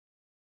America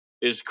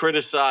is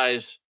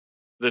criticize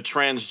the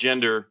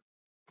transgender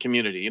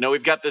community.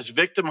 We've got this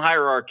victim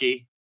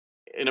hierarchy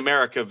in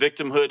America.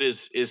 Victimhood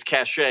is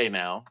cachet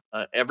now.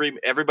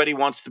 Everybody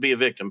wants to be a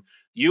victim.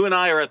 You and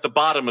I are at the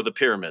bottom of the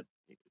pyramid.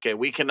 Okay,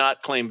 we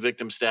cannot claim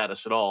victim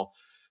status at all.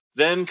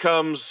 Then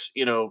comes,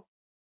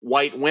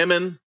 white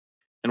women,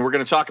 and we're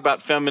going to talk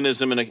about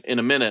feminism in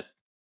a minute.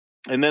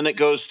 And then it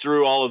goes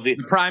through all of the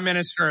Prime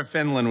Minister of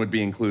Finland would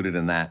be included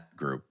in that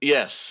group.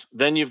 Yes.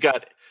 Then you've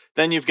got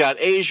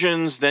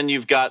Asians. Then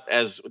you've got,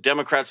 as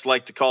Democrats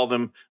like to call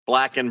them,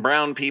 black and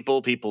brown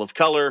people of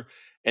color.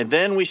 And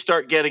then we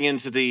start getting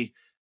into the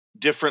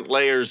different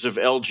layers of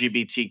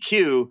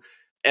LGBTQ.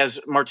 As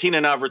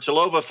Martina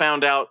Navratilova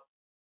found out,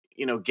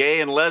 gay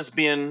and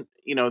lesbian,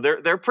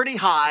 they're pretty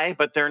high,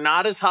 but they're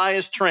not as high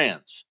as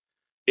trans.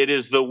 It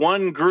is the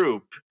one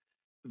group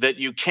that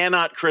you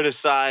cannot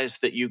criticize,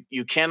 that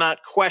you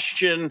cannot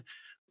question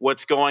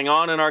what's going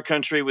on in our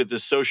country with the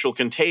social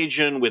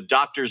contagion, with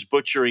doctors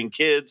butchering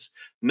kids,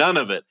 none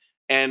of it.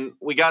 And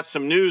we got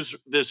some news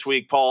this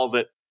week, Paul,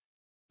 that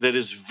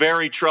is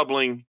very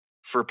troubling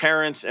for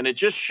parents, and it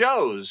just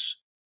shows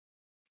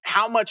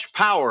how much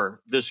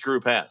power this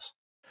group has.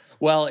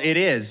 Well, it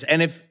is.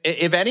 And if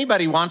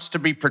anybody wants to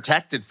be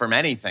protected from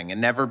anything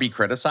and never be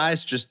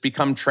criticized, just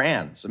become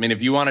trans. I mean,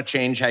 if you want to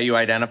change how you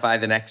identify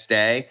the next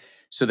day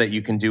so that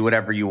you can do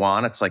whatever you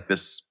want, it's like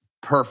this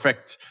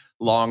perfect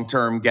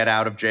long-term get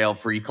out of jail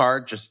free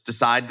card. Just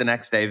decide the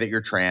next day that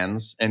you're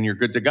trans and you're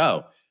good to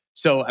go.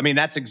 So, I mean,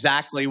 that's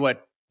exactly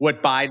what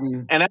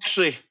Biden...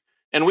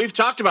 And we've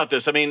talked about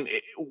this. I mean,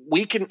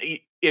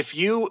 if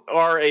you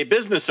are a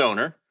business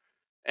owner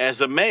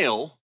as a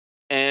male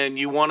and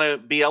you want to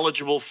be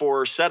eligible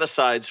for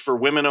set-asides for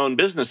women-owned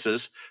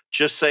businesses,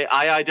 just say,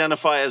 I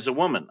identify as a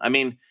woman. I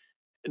mean,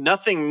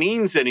 nothing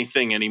means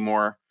anything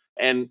anymore.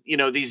 And,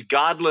 these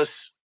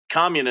godless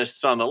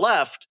communists on the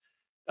left,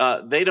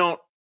 they don't...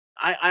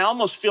 I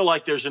almost feel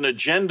like there's an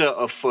agenda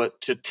afoot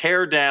to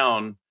tear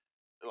down...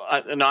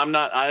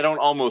 I don't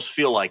almost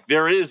feel like.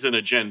 There is an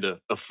agenda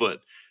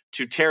afoot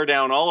to tear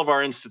down all of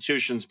our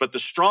institutions. But the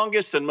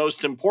strongest and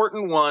most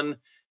important one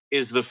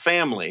is the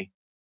family.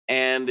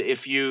 And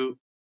if you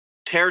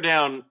tear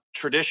down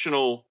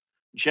traditional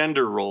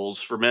gender roles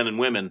for men and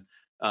women,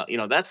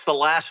 That's the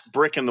last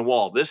brick in the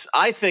wall.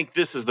 I think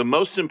this is the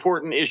most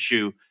important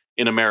issue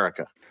in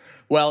America.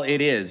 Well,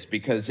 it is,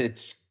 because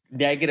it's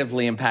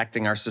negatively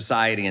impacting our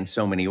society in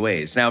so many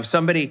ways. Now,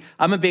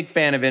 I'm a big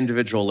fan of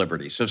individual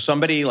liberty. So if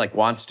somebody like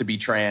wants to be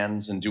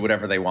trans and do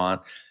whatever they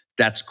want,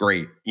 that's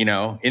great.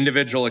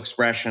 Individual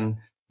expression,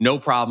 no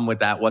problem with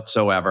that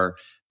whatsoever.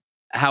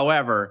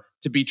 However,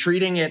 to be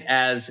treating it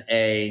as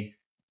a,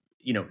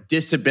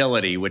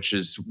 disability, which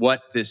is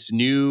what this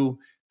new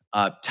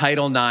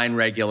Title IX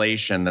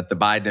regulation that the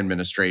Biden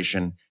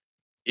administration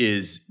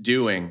is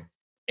doing,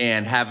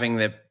 and having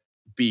that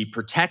be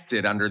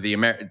protected under the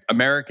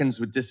Americans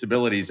with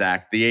Disabilities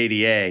Act, the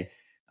ADA,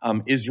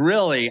 is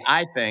really,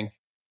 I think,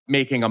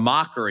 making a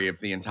mockery of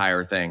the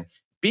entire thing.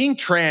 Being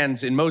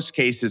trans in most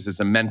cases is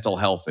a mental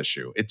health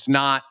issue. It's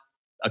not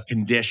a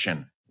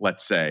condition,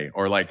 let's say,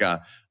 or like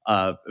a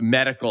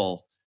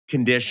medical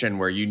condition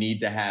where you need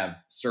to have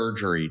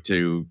surgery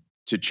to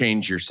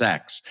change your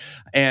sex.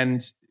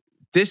 And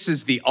this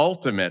is the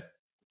ultimate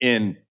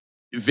in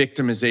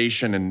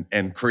victimization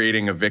and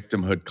creating a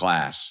victimhood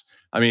class.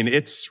 I mean,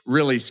 it's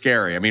really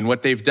scary. I mean,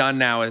 what they've done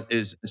now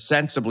is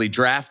sensibly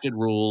drafted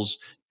rules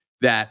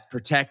that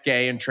protect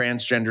gay and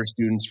transgender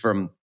students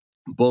from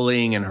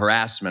bullying and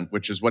harassment,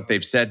 which is what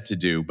they've said to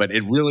do, but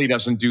it really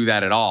doesn't do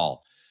that at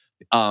all.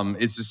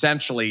 It's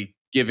essentially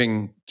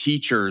giving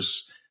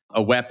teachers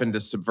a weapon to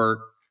subvert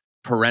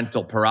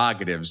parental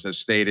prerogatives, as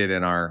stated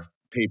in our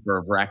paper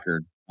of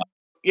record.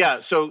 Yeah,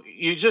 so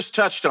you just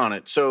touched on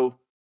it. So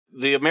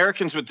the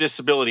Americans with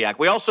Disability Act,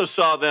 we also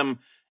saw them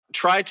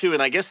try to,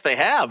 and I guess they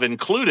have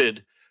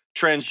included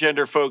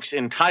transgender folks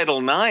in Title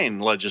IX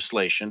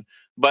legislation.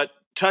 But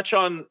touch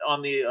on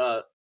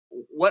the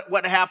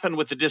what happened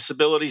with the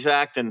Disabilities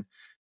Act, and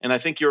I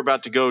think you're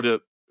about to go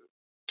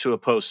to a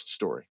Post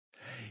story.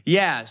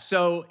 Yeah,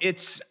 so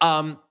it's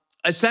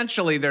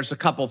essentially there's a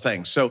couple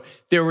things. So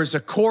there was a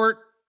court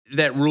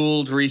that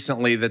ruled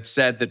recently that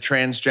said that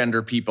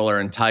transgender people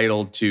are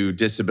entitled to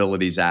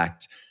Disabilities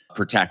Act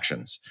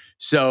protections.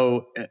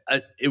 So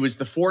it was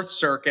the Fourth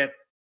Circuit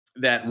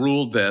that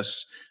ruled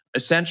this.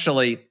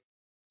 Essentially,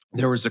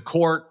 there was a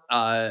court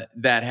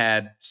that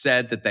had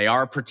said that they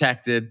are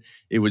protected.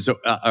 It was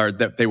or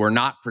that they were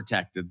not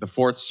protected. The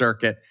Fourth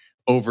Circuit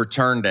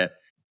overturned it,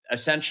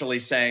 essentially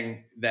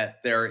saying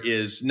that there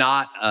is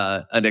not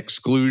an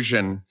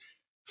exclusion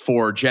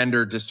for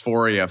gender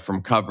dysphoria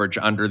from coverage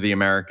under the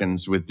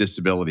Americans with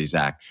Disabilities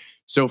Act.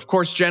 So, of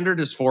course, gender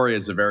dysphoria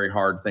is a very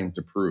hard thing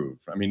to prove.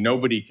 I mean,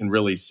 nobody can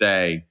really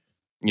say,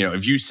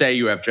 if you say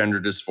you have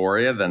gender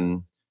dysphoria,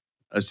 then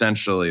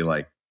essentially,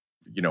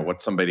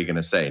 what's somebody going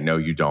to say? No,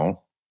 you don't.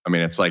 I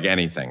mean, it's like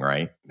anything,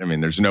 right? I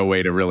mean, there's no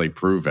way to really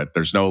prove it.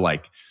 There's no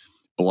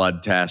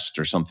blood test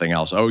or something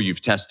else. Oh,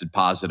 you've tested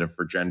positive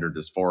for gender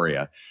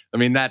dysphoria. I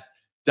mean, that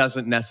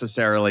doesn't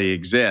necessarily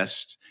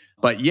exist,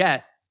 but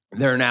yet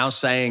they're now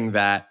saying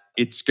that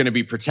it's going to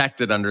be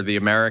protected under the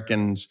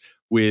Americans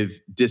with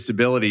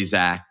Disabilities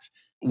Act,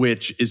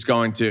 which is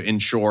going to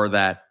ensure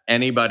that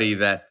anybody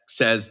that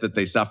says that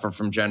they suffer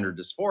from gender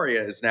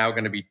dysphoria is now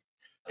going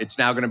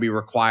to be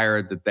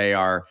required that they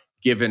are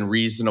given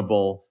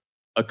reasonable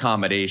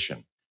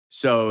accommodation.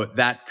 So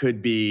that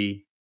could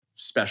be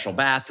special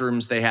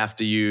bathrooms they have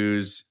to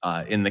use.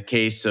 In the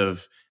case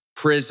of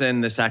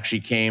prison, this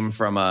actually came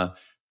from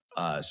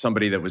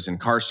somebody that was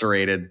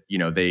incarcerated.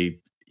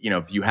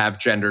 If you have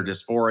gender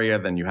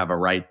dysphoria, then you have a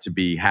right to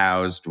be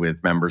housed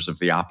with members of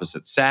the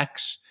opposite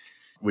sex,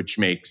 which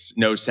makes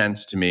no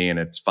sense to me. And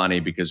it's funny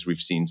because we've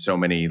seen so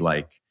many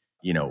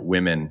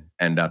women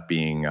end up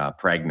being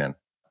pregnant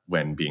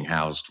when being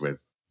housed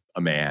with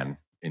a man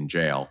in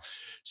jail.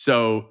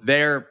 So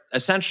they're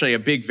essentially a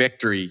big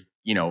victory,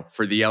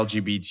 for the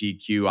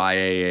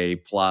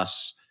LGBTQIA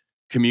plus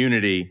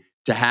community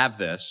to have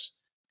this.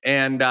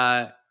 And,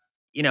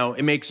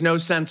 it makes no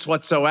sense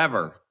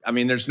whatsoever. I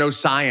mean, there's no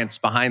science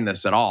behind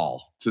this at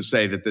all to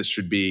say that this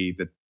should be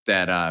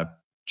that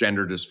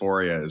gender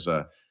dysphoria is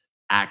a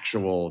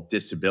actual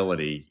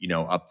disability,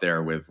 up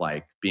there with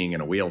being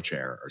in a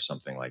wheelchair or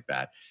something like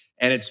that.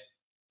 And it's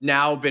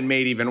now been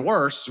made even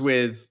worse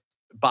with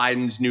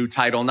Biden's new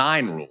Title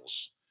IX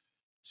rules.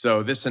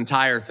 So this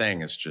entire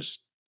thing is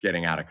just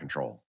getting out of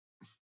control.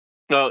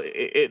 No,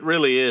 it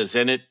really is.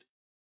 And it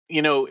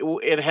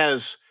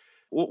has,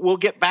 we'll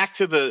get back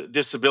to the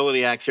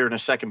Disability Act here in a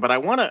second, but I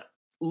want to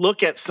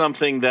look at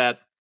something that,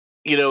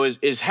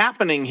 is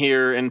happening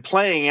here and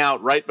playing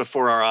out right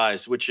before our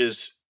eyes, which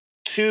is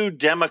two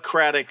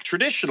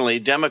traditionally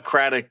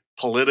democratic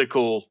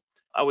political,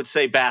 I would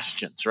say,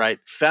 bastions, right?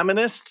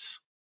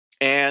 Feminists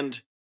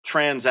and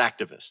trans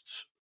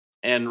activists.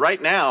 And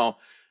right now,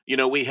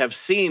 we have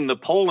seen the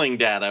polling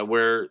data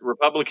where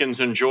Republicans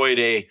enjoyed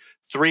a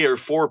 3 or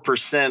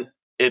 4%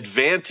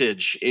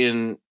 advantage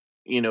in,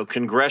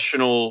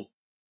 congressional,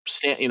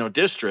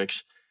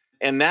 districts.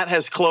 And that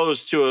has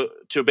closed to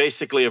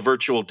basically a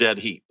virtual dead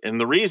heat. And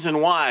the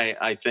reason why,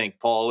 I think,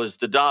 Paul, is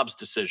the Dobbs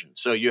decision.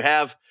 So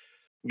you've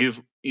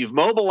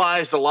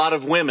mobilized a lot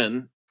of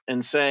women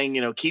and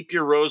saying, keep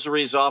your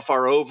rosaries off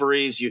our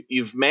ovaries.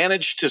 You've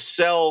managed to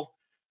sell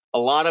a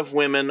lot of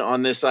women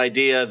on this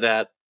idea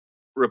that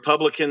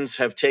Republicans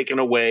have taken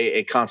away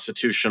a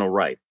constitutional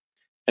right.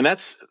 And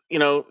that's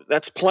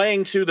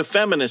playing to the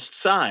feminist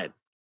side.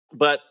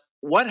 But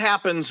what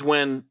happens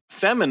when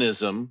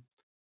feminism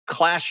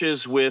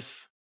clashes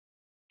with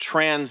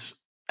trans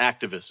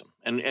activism?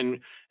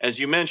 And as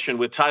you mentioned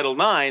with Title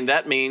IX,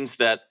 that means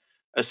that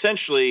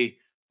essentially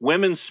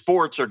women's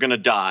sports are going to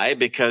die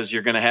because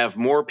you're going to have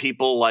more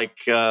people like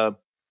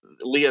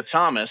Leah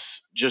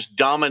Thomas just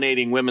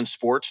dominating women's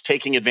sports,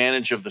 taking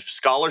advantage of the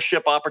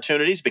scholarship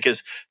opportunities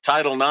because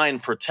Title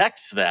IX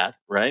protects that,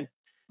 right?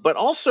 But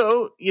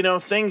also,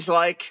 things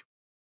like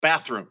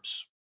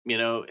bathrooms,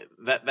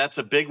 that's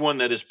a big one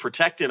that is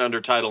protected under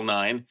Title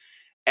IX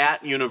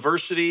at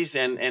universities.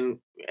 And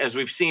as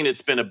we've seen,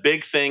 it's been a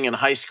big thing in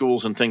high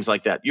schools and things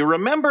like that. You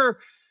remember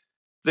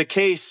the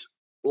case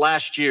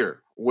last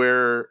year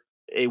where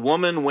a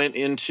woman went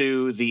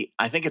into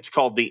I think it's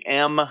called the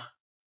M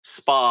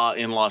Spa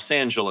in Los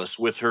Angeles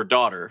with her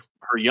daughter,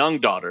 her young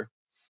daughter,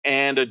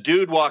 and a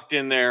dude walked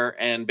in there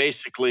and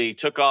basically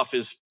took off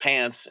his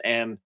pants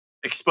and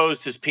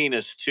exposed his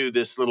penis to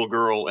this little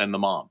girl and the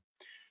mom.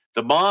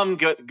 The mom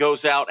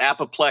goes out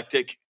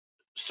apoplectic,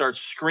 starts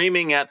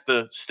screaming at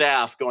the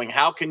staff going,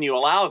 "How can you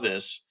allow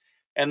this?"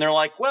 And they're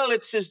like, "Well,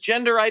 it's his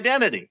gender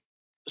identity."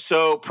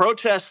 So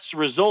protests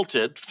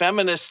resulted,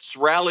 feminists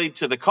rallied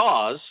to the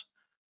cause,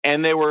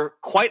 and they were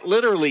quite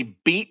literally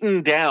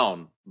beaten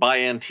down by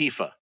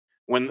Antifa.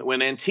 When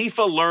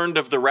Antifa learned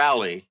of the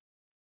rally,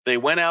 they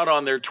went out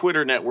on their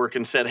Twitter network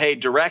and said, "Hey,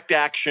 direct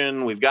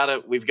action. We've got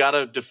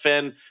to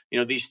defend,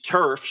 these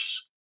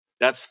TERFs."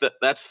 That's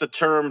the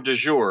term du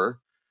jour.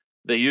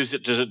 They use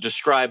it to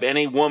describe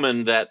any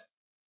woman that,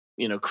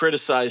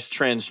 criticized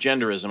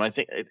transgenderism. I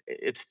think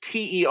it's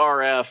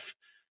TERF,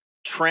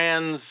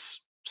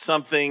 trans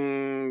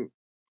something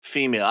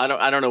female.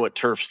 I don't know what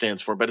TERF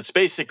stands for, but it's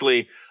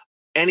basically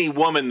any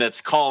woman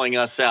that's calling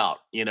us out,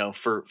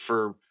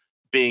 for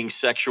being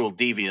sexual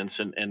deviants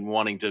and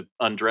wanting to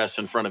undress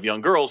in front of young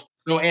girls.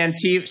 So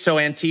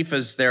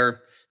Antifa's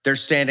they're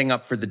standing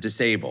up for the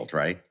disabled,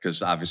 right?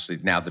 Because obviously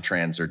now the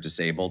trans are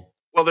disabled.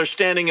 Well, they're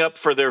standing up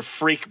for their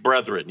freak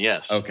brethren,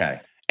 yes.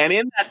 Okay. And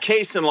in that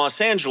case in Los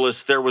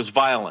Angeles, there was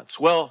violence.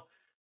 Well,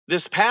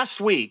 this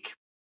past week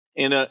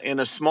in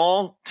a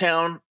small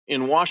town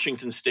in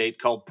Washington state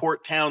called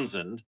Port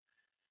Townsend,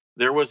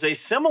 there was a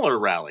similar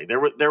rally.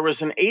 There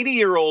was an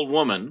 80-year-old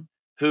woman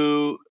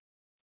who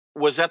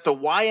was at the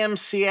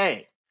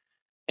YMCA,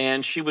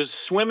 and she was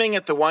swimming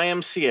at the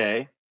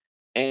YMCA,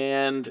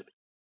 and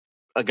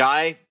a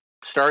guy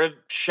started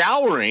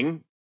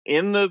showering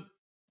in the,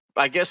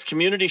 I guess,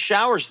 community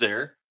showers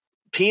there,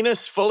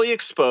 penis fully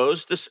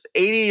exposed. This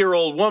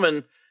 80-year-old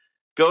woman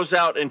goes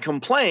out and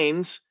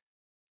complains,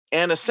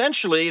 and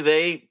essentially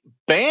they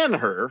ban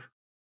her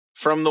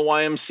from the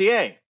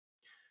YMCA.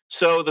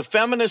 So the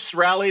feminists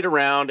rallied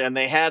around, and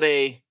they had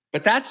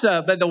But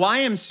but the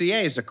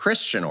YMCA is a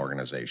Christian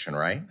organization,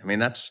 right? I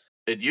mean,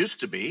 it used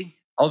to be.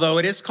 Although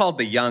it is called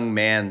the Young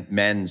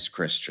Men's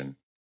Christian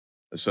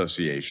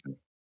Association.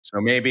 So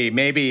maybe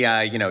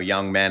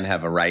young men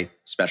have a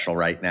special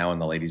right now in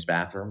the ladies'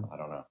 bathroom. I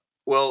don't know.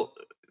 Well,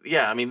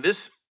 yeah, I mean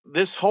this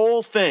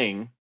whole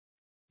thing,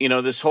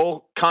 this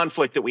whole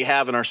conflict that we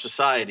have in our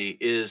society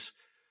is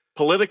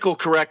political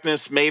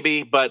correctness,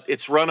 maybe, but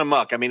it's run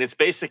amok. I mean, it's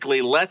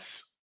basically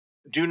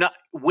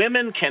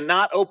women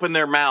cannot open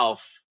their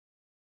mouth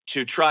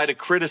to try to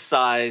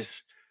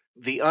criticize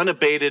the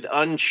unabated,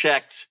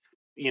 unchecked,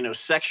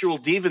 sexual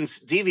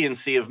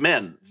deviancy of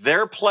men.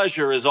 Their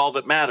pleasure is all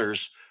that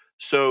matters.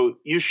 So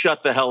you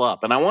shut the hell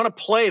up. And I want to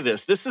play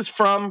this. This is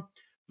from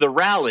the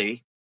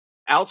rally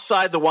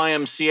outside the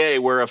YMCA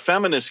where a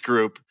feminist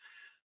group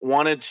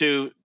wanted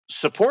to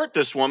support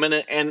this woman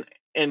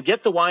and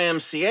get the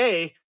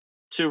YMCA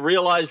to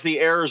realize the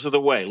errors of the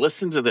way.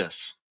 Listen to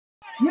this.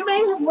 You may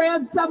have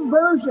read some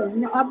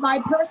version of my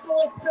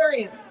personal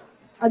experience.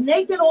 A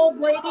naked old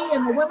lady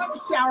in the women's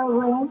shower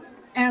room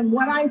and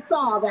what I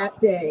saw that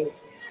day.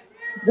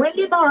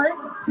 Wendy Bart,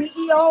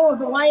 CEO of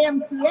the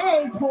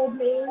YMCA, told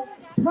me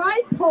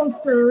pride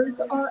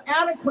posters are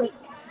adequate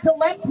to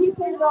let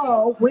people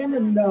know,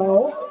 women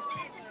know,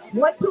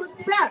 what to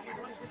expect.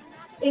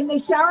 In the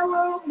shower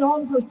room,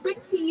 known for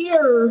 60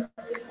 years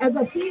as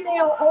a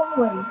female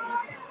only,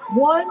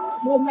 one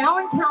will now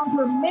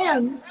encounter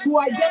men who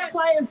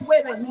identify as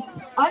women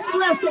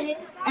undressing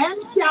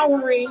and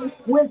showering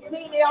with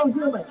female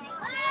humans.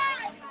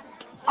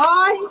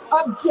 I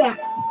object.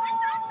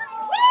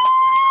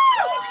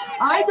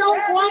 I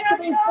don't want to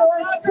be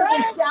forced to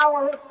the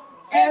shower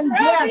and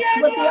dress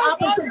with the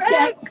opposite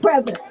sex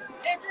present.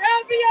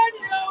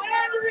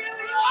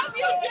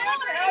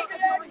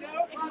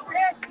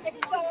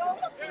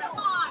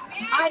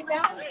 I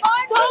know.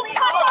 Don't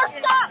touch our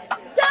stuff!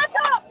 Back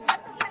up!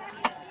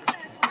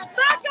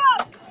 Back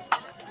up!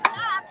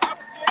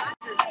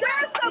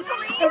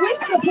 I wish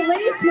the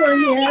police were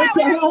here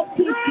to help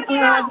keep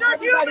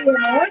everybody in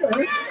order.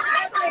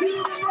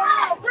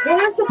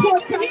 Where's the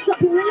Port Townsend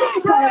Police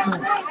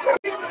Department?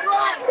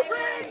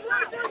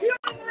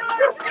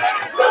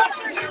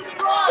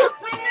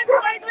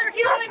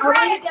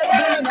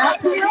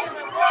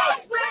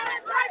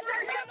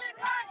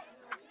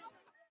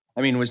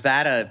 I mean, was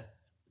that a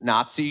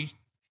Nazi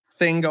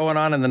thing going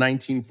on in the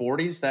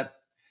 1940s?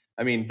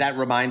 That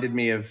reminded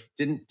me of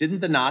didn't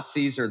the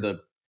Nazis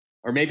or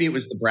maybe it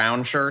was the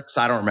brown shirts?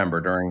 I don't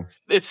remember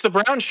It's the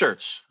brown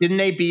shirts. Didn't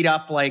they beat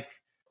up like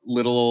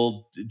little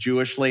old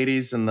Jewish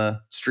ladies in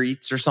the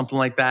streets or something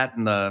like that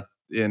in the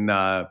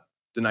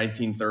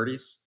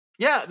 1930s?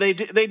 Yeah, they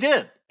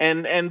did.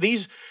 And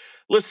these,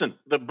 listen,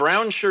 the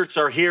brown shirts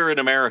are here in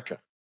America.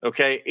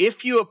 Okay,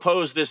 if you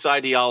oppose this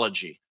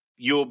ideology,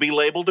 you will be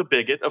labeled a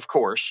bigot, of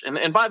course.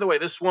 And by the way,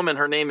 this woman,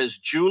 her name is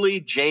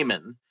Julie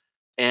Jamin,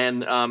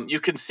 and you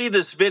can see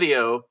this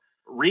video,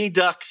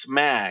 Redux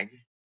Mag,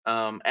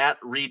 at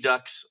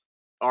Redux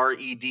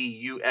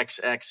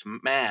REDUXX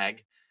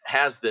Mag,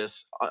 has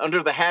this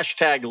under the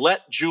hashtag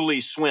Let Julie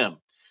Swim.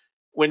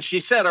 When she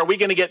said, "Are we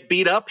going to get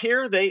beat up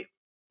here?"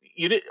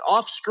 You did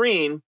off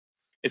screen.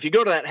 If you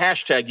go to that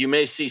hashtag, you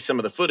may see some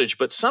of the footage.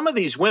 But some of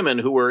these women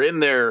who were in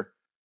their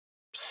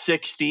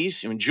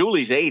 60s, I mean,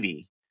 Julie's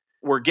 80,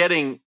 were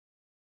getting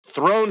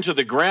thrown to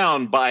the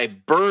ground by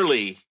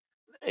burly,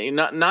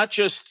 not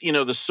just,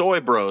 the soy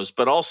bros,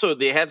 but also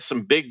they had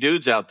some big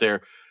dudes out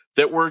there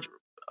that were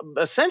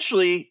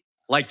essentially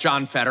like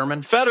John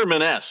Fetterman.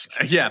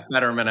 Fetterman-esque. Yeah,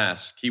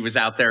 Fetterman-esque. He was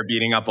out there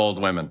beating up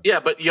old women. Yeah,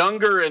 but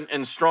younger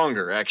and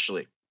stronger,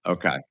 actually.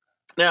 Okay.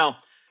 Now,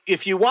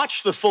 if you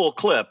watch the full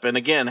clip, and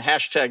again,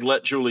 hashtag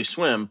Let Julie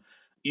Swim,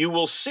 you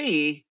will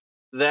see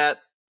that,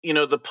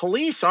 the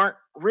police aren't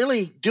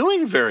really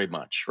doing very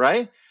much,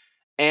 right?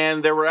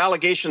 And there were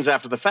allegations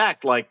after the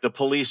fact, like the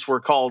police were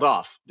called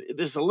off.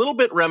 This is a little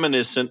bit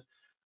reminiscent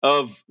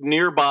of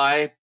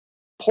nearby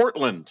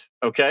Portland,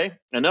 okay?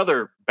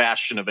 Another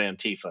bastion of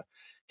Antifa.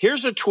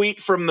 Here's a tweet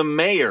from the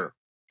mayor.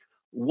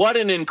 What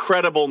an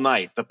incredible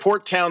night. The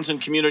Port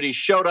Townsend community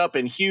showed up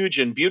in huge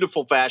and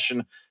beautiful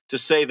fashion to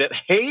say that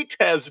hate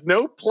has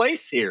no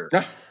place here.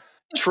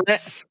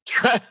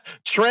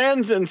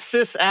 Trans and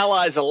cis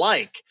allies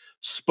alike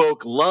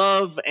spoke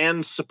love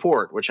and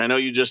support, which I know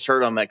you just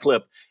heard on that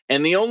clip.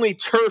 And the only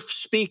TERF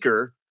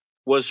speaker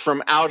was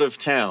from out of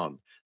town.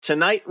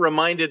 Tonight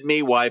reminded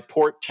me why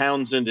Port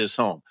Townsend is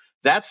home.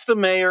 That's the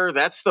mayor.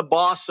 That's the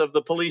boss of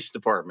the police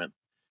department.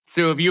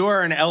 So if you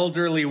are an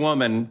elderly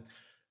woman,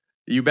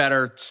 you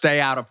better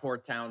stay out of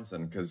Port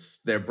Townsend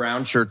because their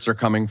brown shirts are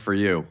coming for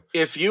you.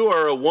 If you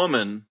are a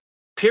woman,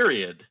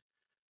 period,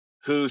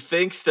 who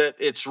thinks that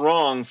it's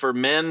wrong for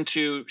men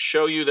to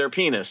show you their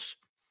penis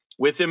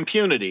with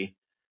impunity,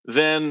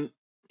 then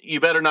you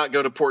better not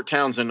go to Port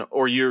Townsend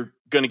or you're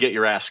going to get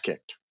your ass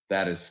kicked.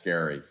 That is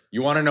scary.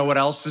 You want to know what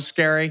else is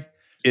scary?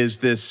 Is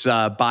this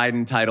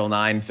Biden Title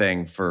IX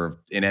thing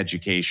in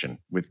education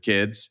with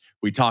kids.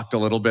 We talked a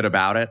little bit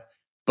about it,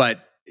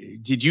 but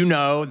did you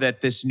know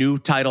that this new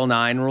Title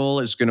IX rule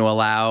is going to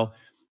allow,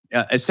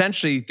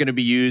 essentially going to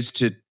be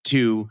used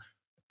to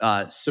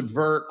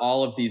subvert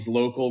all of these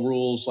local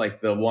rules,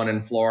 like the one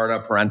in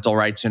Florida, parental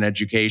rights in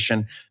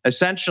education?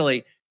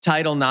 Essentially,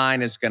 Title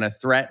IX is going to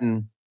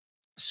threaten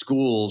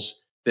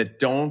schools that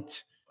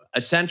don't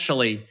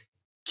essentially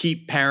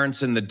keep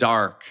parents in the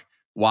dark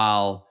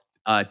while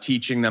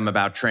teaching them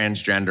about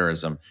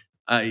transgenderism.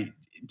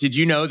 Did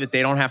you know that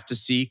they don't have to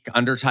seek,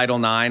 under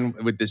Title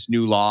IX with this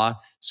new law,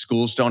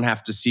 schools don't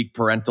have to seek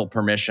parental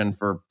permission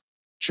for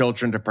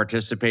children to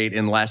participate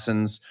in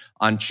lessons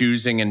on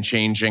choosing and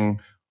changing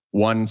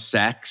one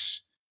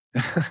sex?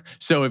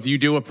 So if you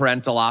do a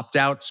parental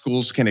opt-out,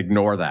 schools can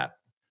ignore that.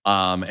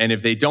 And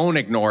if they don't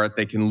ignore it,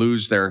 they can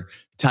lose their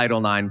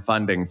Title IX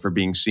funding for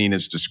being seen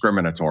as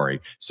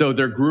discriminatory. So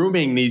they're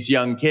grooming these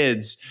young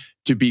kids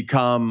to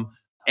become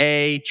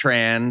A,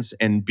 trans,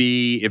 and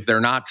B, if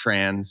they're not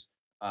trans,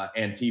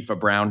 Antifa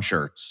brown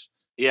shirts.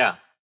 Yeah.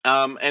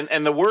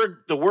 And the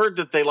word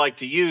that they like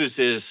to use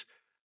is,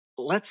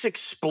 let's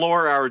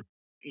explore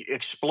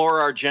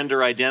our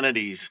gender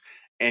identities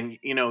and,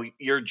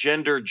 your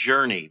gender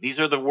journey. These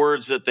are the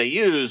words that they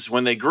use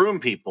when they groom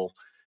people.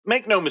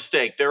 Make no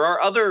mistake, there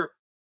are other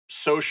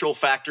social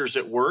factors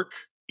at work.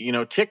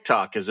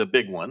 TikTok is a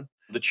big one.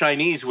 The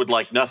Chinese would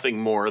like nothing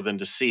more than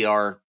to see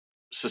our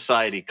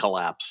society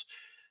collapse.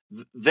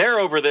 They're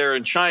over there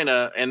in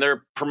China and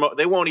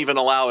they won't even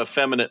allow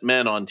effeminate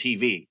men on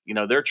TV.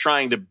 They're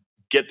trying to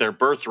get their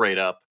birth rate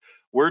up.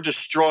 We're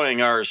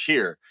destroying ours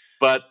here.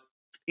 But,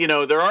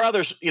 there are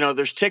others,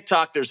 there's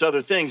TikTok, there's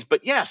other things.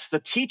 But yes, the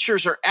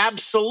teachers are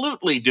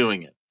absolutely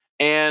doing it.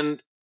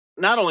 And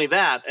not only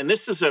that, and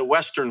this is a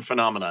Western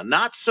phenomenon,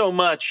 not so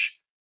much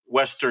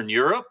Western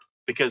Europe,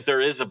 because there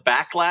is a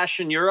backlash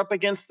in Europe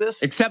against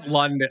this. Except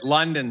London.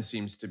 London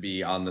seems to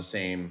be on the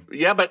same.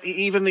 Yeah, but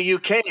even the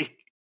UK.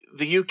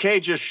 The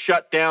UK just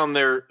shut down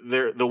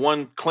the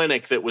one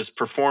clinic that was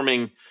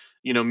performing,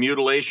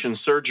 mutilation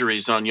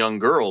surgeries on young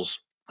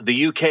girls.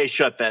 The UK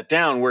shut that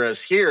down,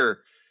 whereas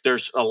here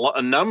there's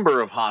a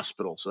number of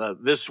hospitals.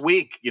 This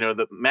week,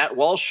 the Matt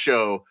Walsh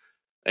show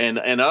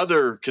and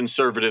other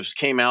conservatives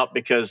came out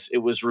because it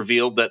was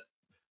revealed that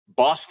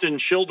Boston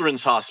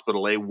Children's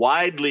Hospital, a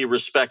widely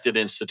respected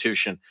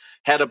institution,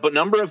 had a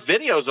number of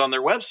videos on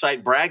their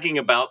website bragging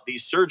about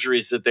these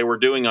surgeries that they were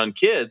doing on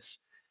kids.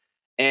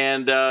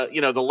 And,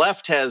 the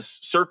left has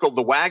circled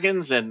the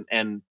wagons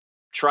and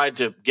tried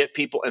to get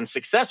people, and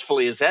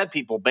successfully has had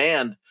people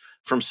banned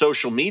from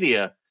social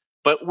media.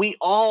 But we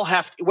all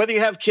have to, whether you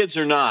have kids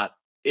or not,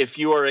 if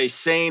you are a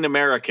sane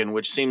American,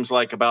 which seems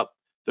like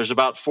there's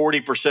about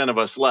 40% of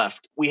us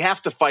left, we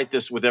have to fight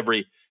this with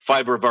every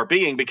fiber of our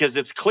being, because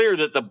it's clear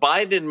that the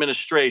Biden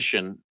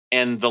administration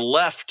and the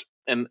left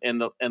and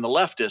the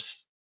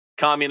leftists,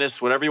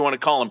 communists, whatever you want to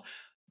call them,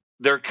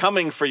 they're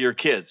coming for your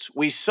kids.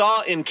 We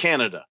saw in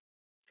Canada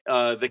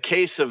the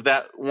case of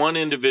that one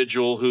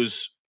individual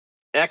whose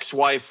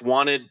ex-wife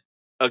wanted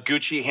a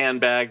Gucci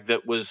handbag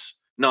that was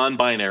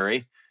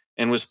non-binary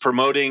and was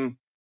promoting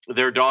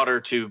their daughter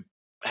to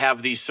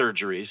have these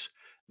surgeries.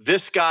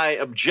 This guy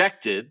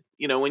objected.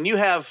 When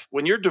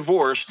you're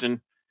divorced,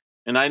 and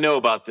I know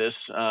about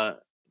this,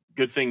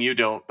 good thing you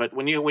don't, but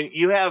when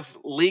you have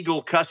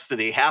legal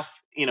custody,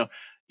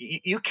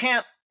 you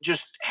can't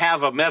just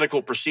have a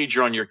medical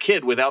procedure on your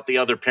kid without the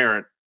other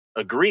parent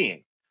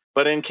agreeing.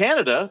 But in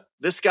Canada,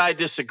 this guy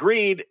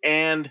disagreed,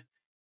 and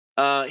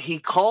he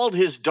called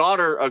his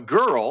daughter a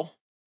girl.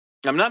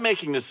 I'm not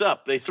making this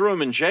up. They threw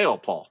him in jail,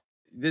 Paul.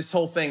 This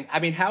whole thing, I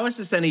mean, how is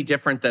this any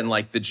different than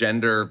like the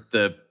gender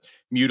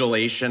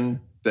mutilation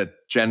that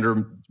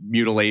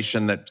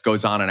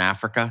goes on in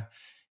Africa?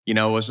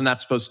 Wasn't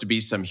that supposed to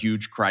be some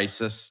huge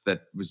crisis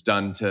that was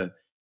done to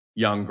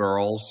young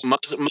girls?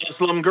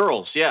 Muslim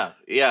girls, yeah.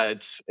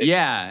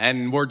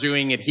 And we're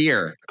doing it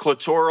here.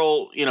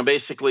 Clitoral,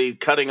 basically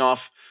cutting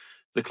off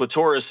the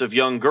clitoris of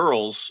young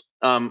girls.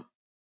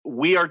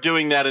 We are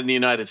doing that in the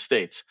United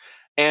States.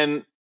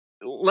 And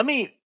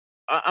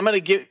I'm going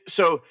to give,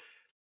 so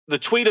the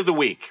tweet of the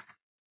week,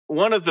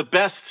 one of the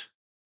best,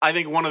 I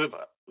think one of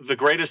the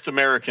greatest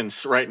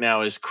Americans right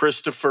now is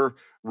Christopher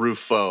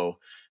Rufo.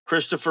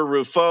 Christopher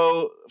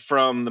Rufo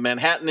from the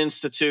Manhattan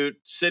Institute,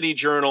 City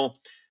Journal.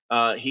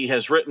 He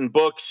has written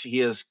books. He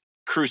has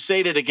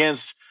crusaded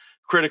against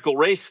critical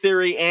race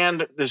theory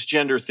and this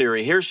gender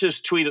theory. Here's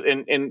his tweet,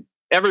 and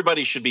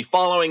everybody should be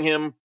following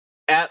him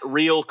at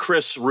Real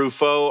Chris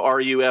Rufo,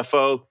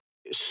 RUFO.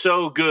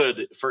 So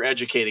good for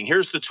educating.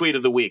 Here's the tweet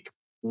of the week.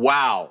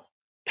 Wow.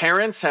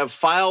 Parents have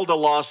filed a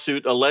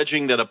lawsuit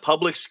alleging that a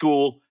public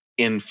school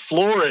in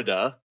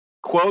Florida,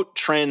 quote,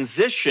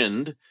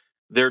 transitioned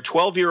their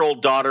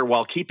 12-year-old daughter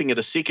while keeping it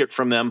a secret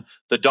from them.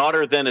 The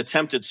daughter then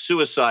attempted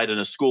suicide in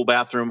a school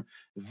bathroom.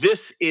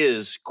 This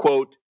is,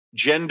 quote,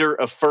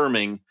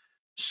 gender-affirming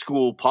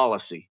school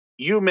policy.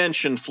 You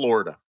mentioned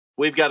Florida.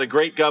 We've got a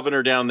great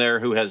governor down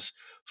there who has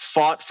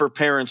fought for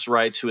parents'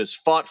 rights, who has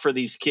fought for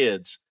these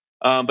kids.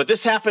 But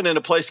this happened in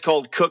a place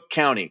called Cook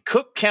County.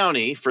 Cook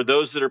County, for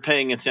those that are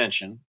paying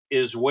attention,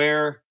 is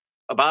where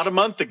about a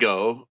month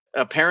ago,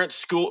 a parent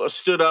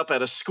stood up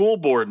at a school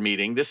board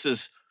meeting. This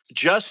is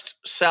just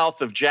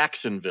south of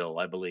Jacksonville,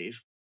 I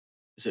believe.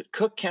 Is it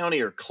Cook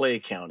County or Clay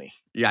County?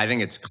 Yeah, I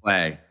think it's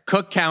Clay.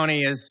 Cook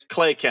County is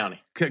Clay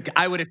County.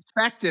 I would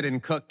expect it in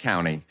Cook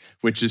County,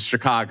 which is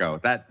Chicago.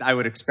 That I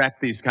would expect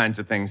these kinds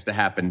of things to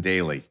happen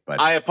daily. But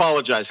I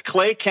apologize.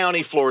 Clay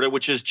County, Florida,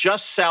 which is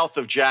just south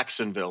of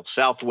Jacksonville,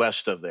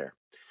 southwest of there.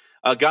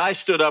 A guy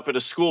stood up at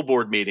a school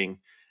board meeting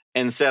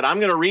and said, "I'm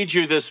going to read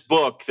you this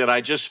book that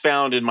I just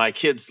found in my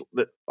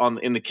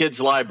in the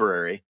kids'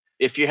 library.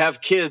 If you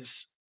have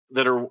kids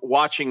that are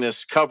watching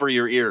this, cover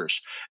your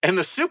ears." And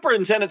the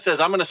superintendent says,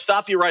 "I'm going to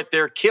stop you right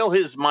there, kill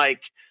his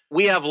mic.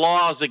 We have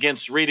laws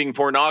against reading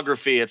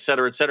pornography, et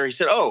cetera, et cetera." He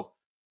said, "Oh,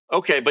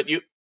 okay, but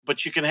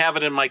you can have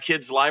it in my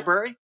kids'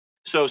 library?"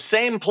 So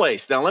same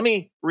place. Now let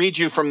me read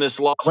you from this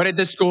law. What did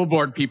the school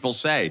board people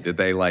say?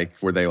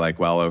 Were they like,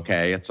 well,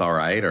 okay, it's all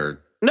right?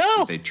 Or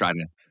no,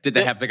 did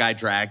they have the guy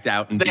dragged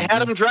out? They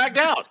had him dragged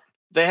out.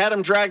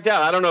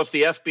 I don't know if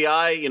the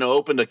FBI,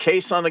 opened a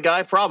case on the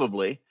guy,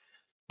 probably.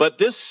 But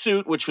this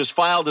suit, which was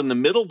filed in the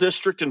Middle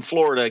District in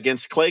Florida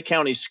against Clay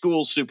County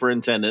School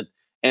Superintendent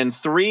and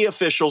 3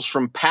 officials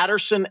from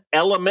Patterson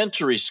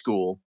Elementary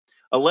School,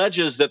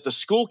 alleges that the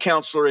school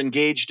counselor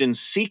engaged in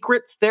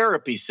secret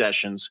therapy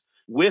sessions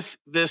with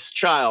this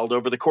child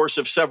over the course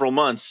of several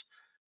months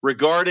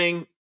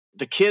regarding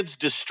the kid's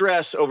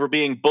distress over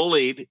being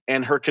bullied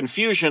and her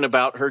confusion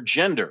about her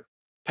gender.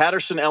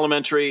 Patterson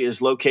Elementary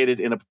is located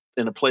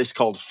in a place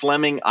called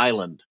Fleming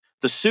Island.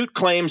 The suit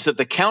claims that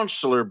the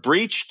counselor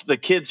breached the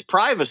kid's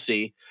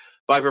privacy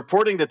by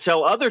purporting to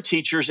tell other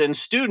teachers and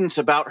students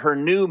about her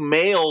new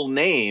male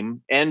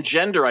name and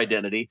gender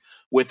identity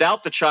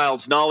without the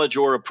child's knowledge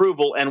or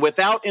approval and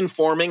without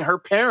informing her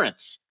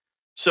parents.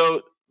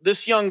 So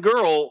this young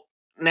girl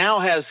now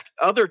has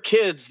other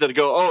kids that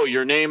go, "Oh,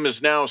 your name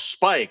is now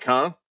Spike,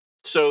 huh?"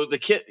 So the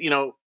kid,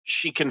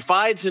 she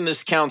confides in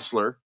this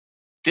counselor,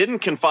 didn't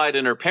confide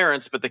in her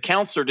parents, but the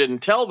counselor didn't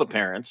tell the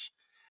parents.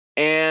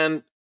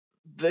 And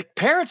the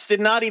parents did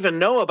not even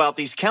know about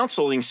these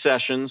counseling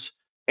sessions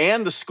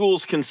and the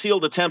school's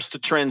concealed attempts to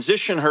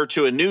transition her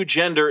to a new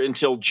gender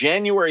until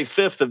January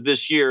 5th of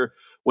this year,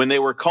 when they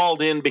were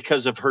called in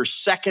because of her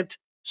second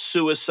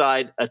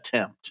suicide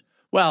attempt.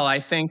 Well,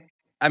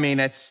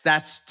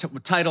 that's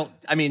title.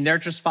 I mean, they're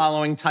just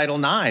following Title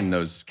IX,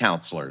 those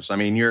counselors. I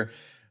mean,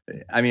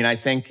 I mean, I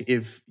think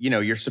if,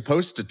 you're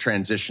supposed to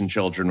transition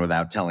children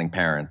without telling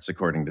parents,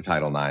 according to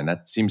Title IX,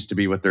 that seems to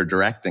be what they're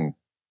directing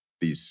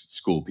these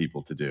school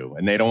people to do.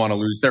 And they don't want to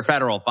lose their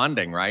federal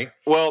funding, right?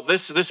 Well,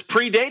 this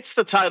predates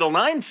the Title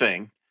IX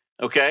thing,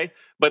 okay?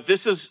 But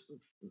this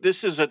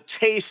is a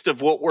taste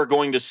of what we're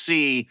going to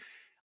see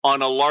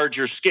on a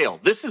larger scale.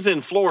 This is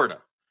in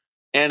Florida.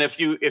 And if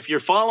you're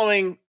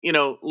following,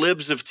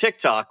 libs of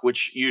TikTok,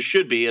 which you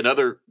should be,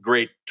 another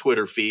great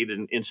Twitter feed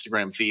and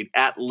Instagram feed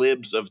at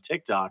libs of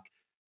TikTok,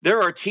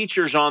 there are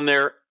teachers on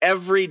there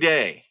every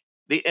day.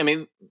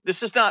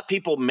 This is not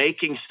people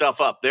making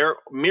stuff up. They're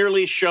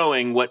merely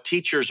showing what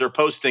teachers are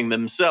posting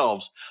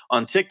themselves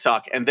on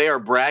TikTok, and they are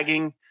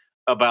bragging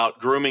about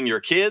grooming your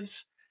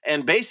kids.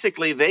 And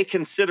basically, they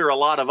consider a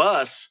lot of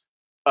us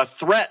a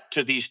threat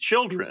to these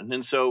children.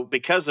 And so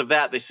because of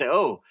that, they say,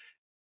 oh,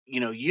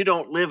 you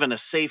don't live in a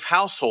safe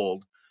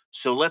household,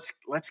 so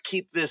let's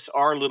keep this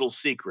our little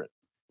secret.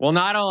 Well,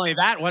 not only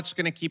that, what's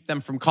going to keep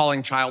them from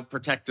calling Child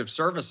Protective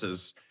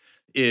Services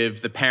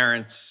if the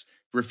parents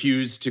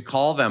refuse to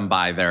call them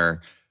by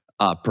their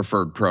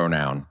preferred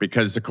pronoun?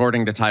 Because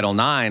according to Title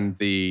IX,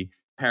 the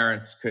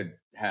parents could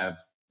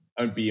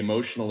be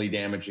emotionally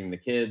damaging the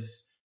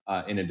kids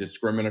in a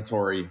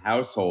discriminatory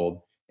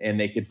household, and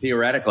they could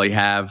theoretically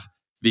have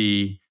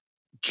the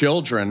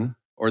children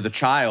or the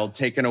child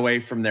taken away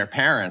from their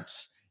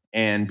parents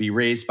and be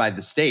raised by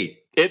the state.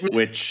 I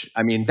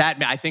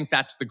think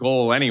that's the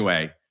goal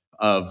anyway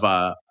of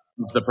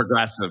the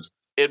progressives.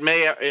 It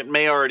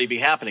may already be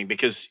happening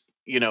because,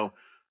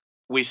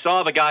 we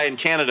saw the guy in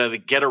Canada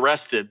that get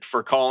arrested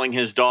for calling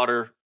his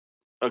daughter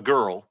a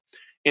girl.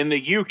 In the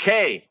UK,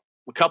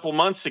 a couple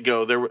months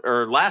ago,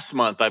 or last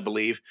month, I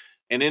believe,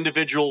 an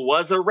individual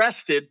was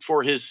arrested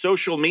for his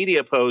social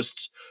media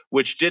posts,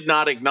 which did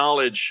not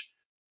acknowledge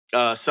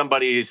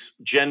somebody's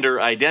gender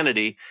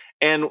identity.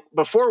 And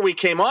before we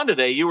came on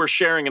today, you were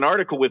sharing an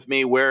article with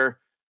me where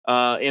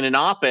in an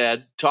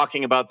op-ed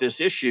talking about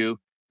this issue,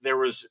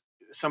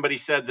 somebody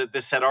said that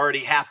this had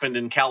already happened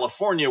in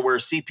California where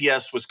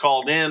CPS was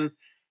called in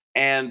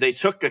and they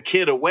took a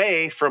kid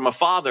away from a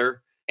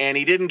father, and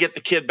he didn't get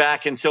the kid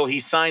back until he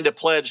signed a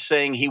pledge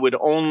saying he would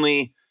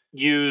only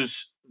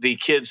use the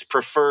kid's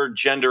preferred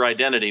gender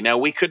identity. Now,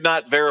 we could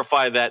not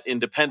verify that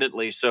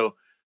independently, so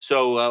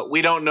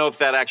we don't know if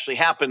that actually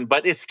happened,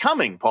 but it's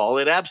coming, Paul.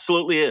 It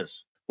absolutely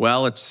is.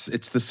 Well, it's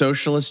the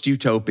socialist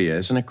utopia,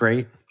 isn't it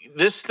great?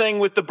 This thing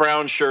with the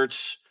brown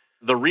shirts,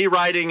 the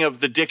rewriting of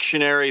the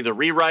dictionary, the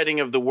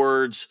rewriting of the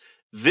words,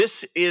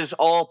 this is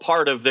all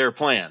part of their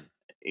plan.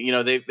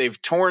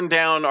 They've torn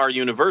down our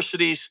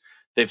universities.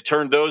 They've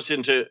turned those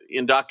into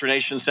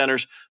indoctrination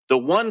centers. The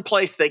one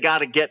place they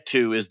got to get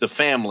to is the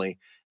family.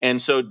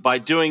 And so by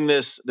doing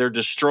this, they're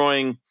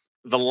destroying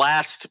the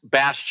last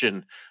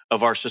bastion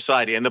of our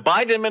society. And the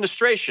Biden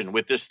administration,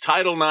 with this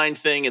Title IX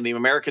thing and the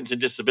Americans with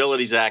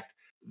Disabilities Act,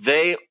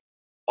 they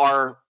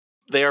are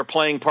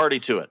playing party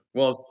to it.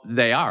 Well,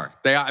 they are.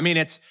 I mean,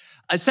 it's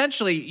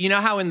essentially,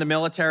 how in the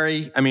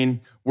military,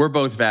 we're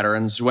both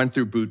veterans, went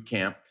through boot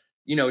camp.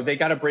 They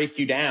got to break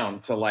you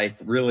down to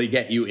really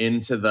get you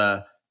into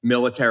the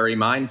military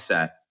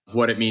mindset of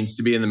what it means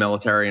to be in the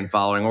military and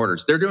following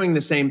orders. They're doing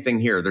the same thing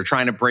here. They're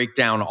trying to break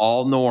down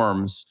all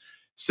norms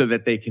so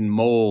that they can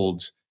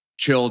mold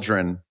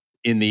children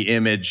in the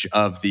image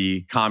of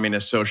the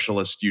communist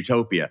socialist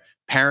utopia.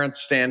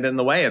 Parents stand in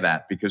the way of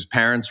that because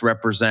parents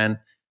represent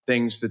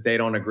things that they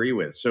don't agree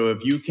with. So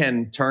if you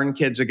can turn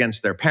kids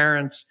against their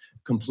parents,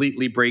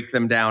 completely break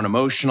them down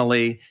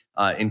emotionally,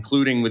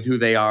 including with who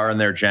they are and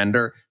their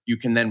gender, you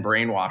can then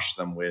brainwash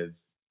them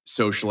with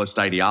socialist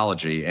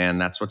ideology,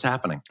 and that's what's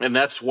happening. And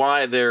that's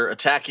why they're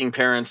attacking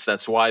parents.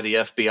 That's why the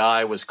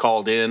FBI was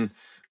called in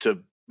to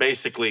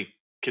basically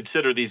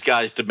consider these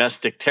guys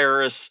domestic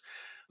terrorists.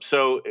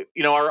 So,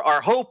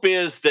 our hope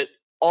is that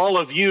all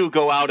of you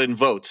go out and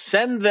vote.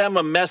 Send them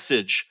a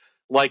message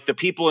like the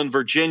people in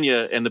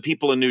Virginia and the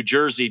people in New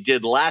Jersey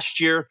did last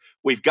year.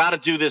 We've got to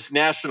do this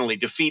nationally,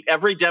 defeat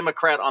every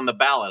Democrat on the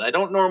ballot. I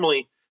don't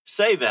normally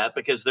say that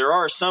because there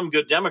are some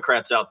good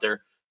Democrats out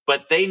there,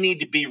 but they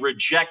need to be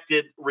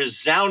rejected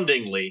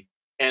resoundingly.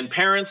 And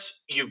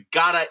parents, you've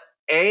got to,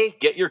 A,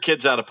 get your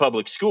kids out of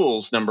public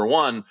schools, number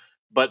one,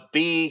 but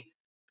B,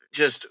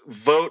 just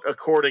vote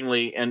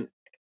accordingly. And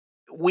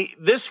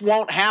this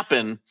won't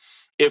happen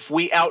if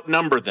we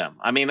outnumber them.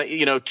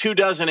 24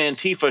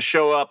 Antifa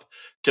show up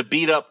to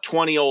beat up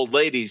 20 old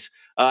ladies.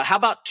 How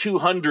about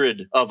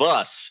 200 of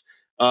us,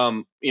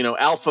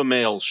 alpha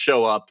males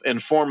show up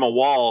and form a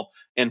wall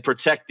and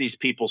protect these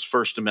people's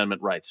First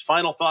Amendment rights?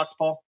 Final thoughts,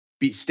 Paul?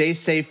 Stay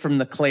safe from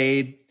the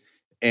clade,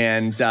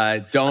 and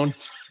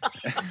don't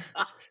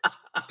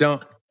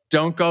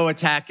go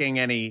attacking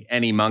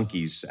any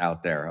monkeys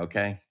out there.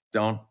 Okay,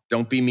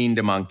 don't be mean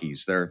to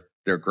monkeys. They're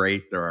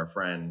great. They're our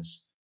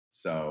friends.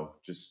 So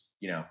just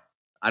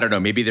I don't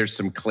know. Maybe there's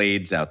some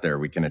clades out there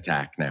we can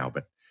attack now,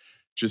 but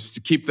just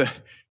to keep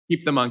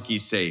the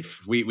monkeys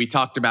safe. We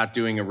talked about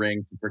doing a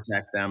ring to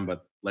protect them,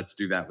 but let's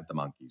do that with the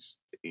monkeys.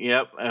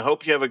 Yep. I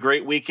hope you have a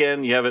great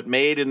weekend. You have it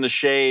made in the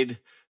shade.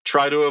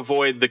 Try to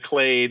avoid the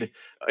clade.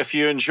 If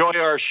you enjoy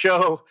our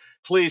show,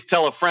 please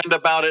tell a friend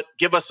about it.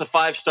 Give us a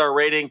 5-star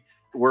rating.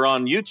 We're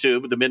on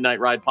YouTube, the Midnight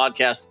Ride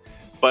Podcast.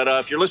 But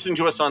if you're listening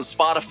to us on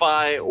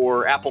Spotify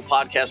or Apple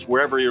Podcasts,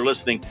 wherever you're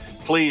listening,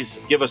 please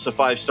give us a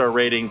 5-star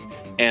rating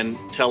and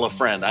tell a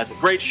friend.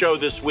 Great show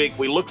this week.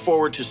 We look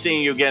forward to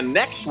seeing you again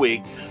next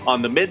week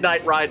on the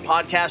Midnight Ride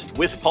Podcast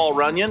with Paul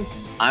Runyan.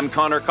 I'm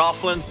Connor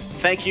Coughlin.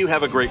 Thank you.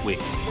 Have a great week.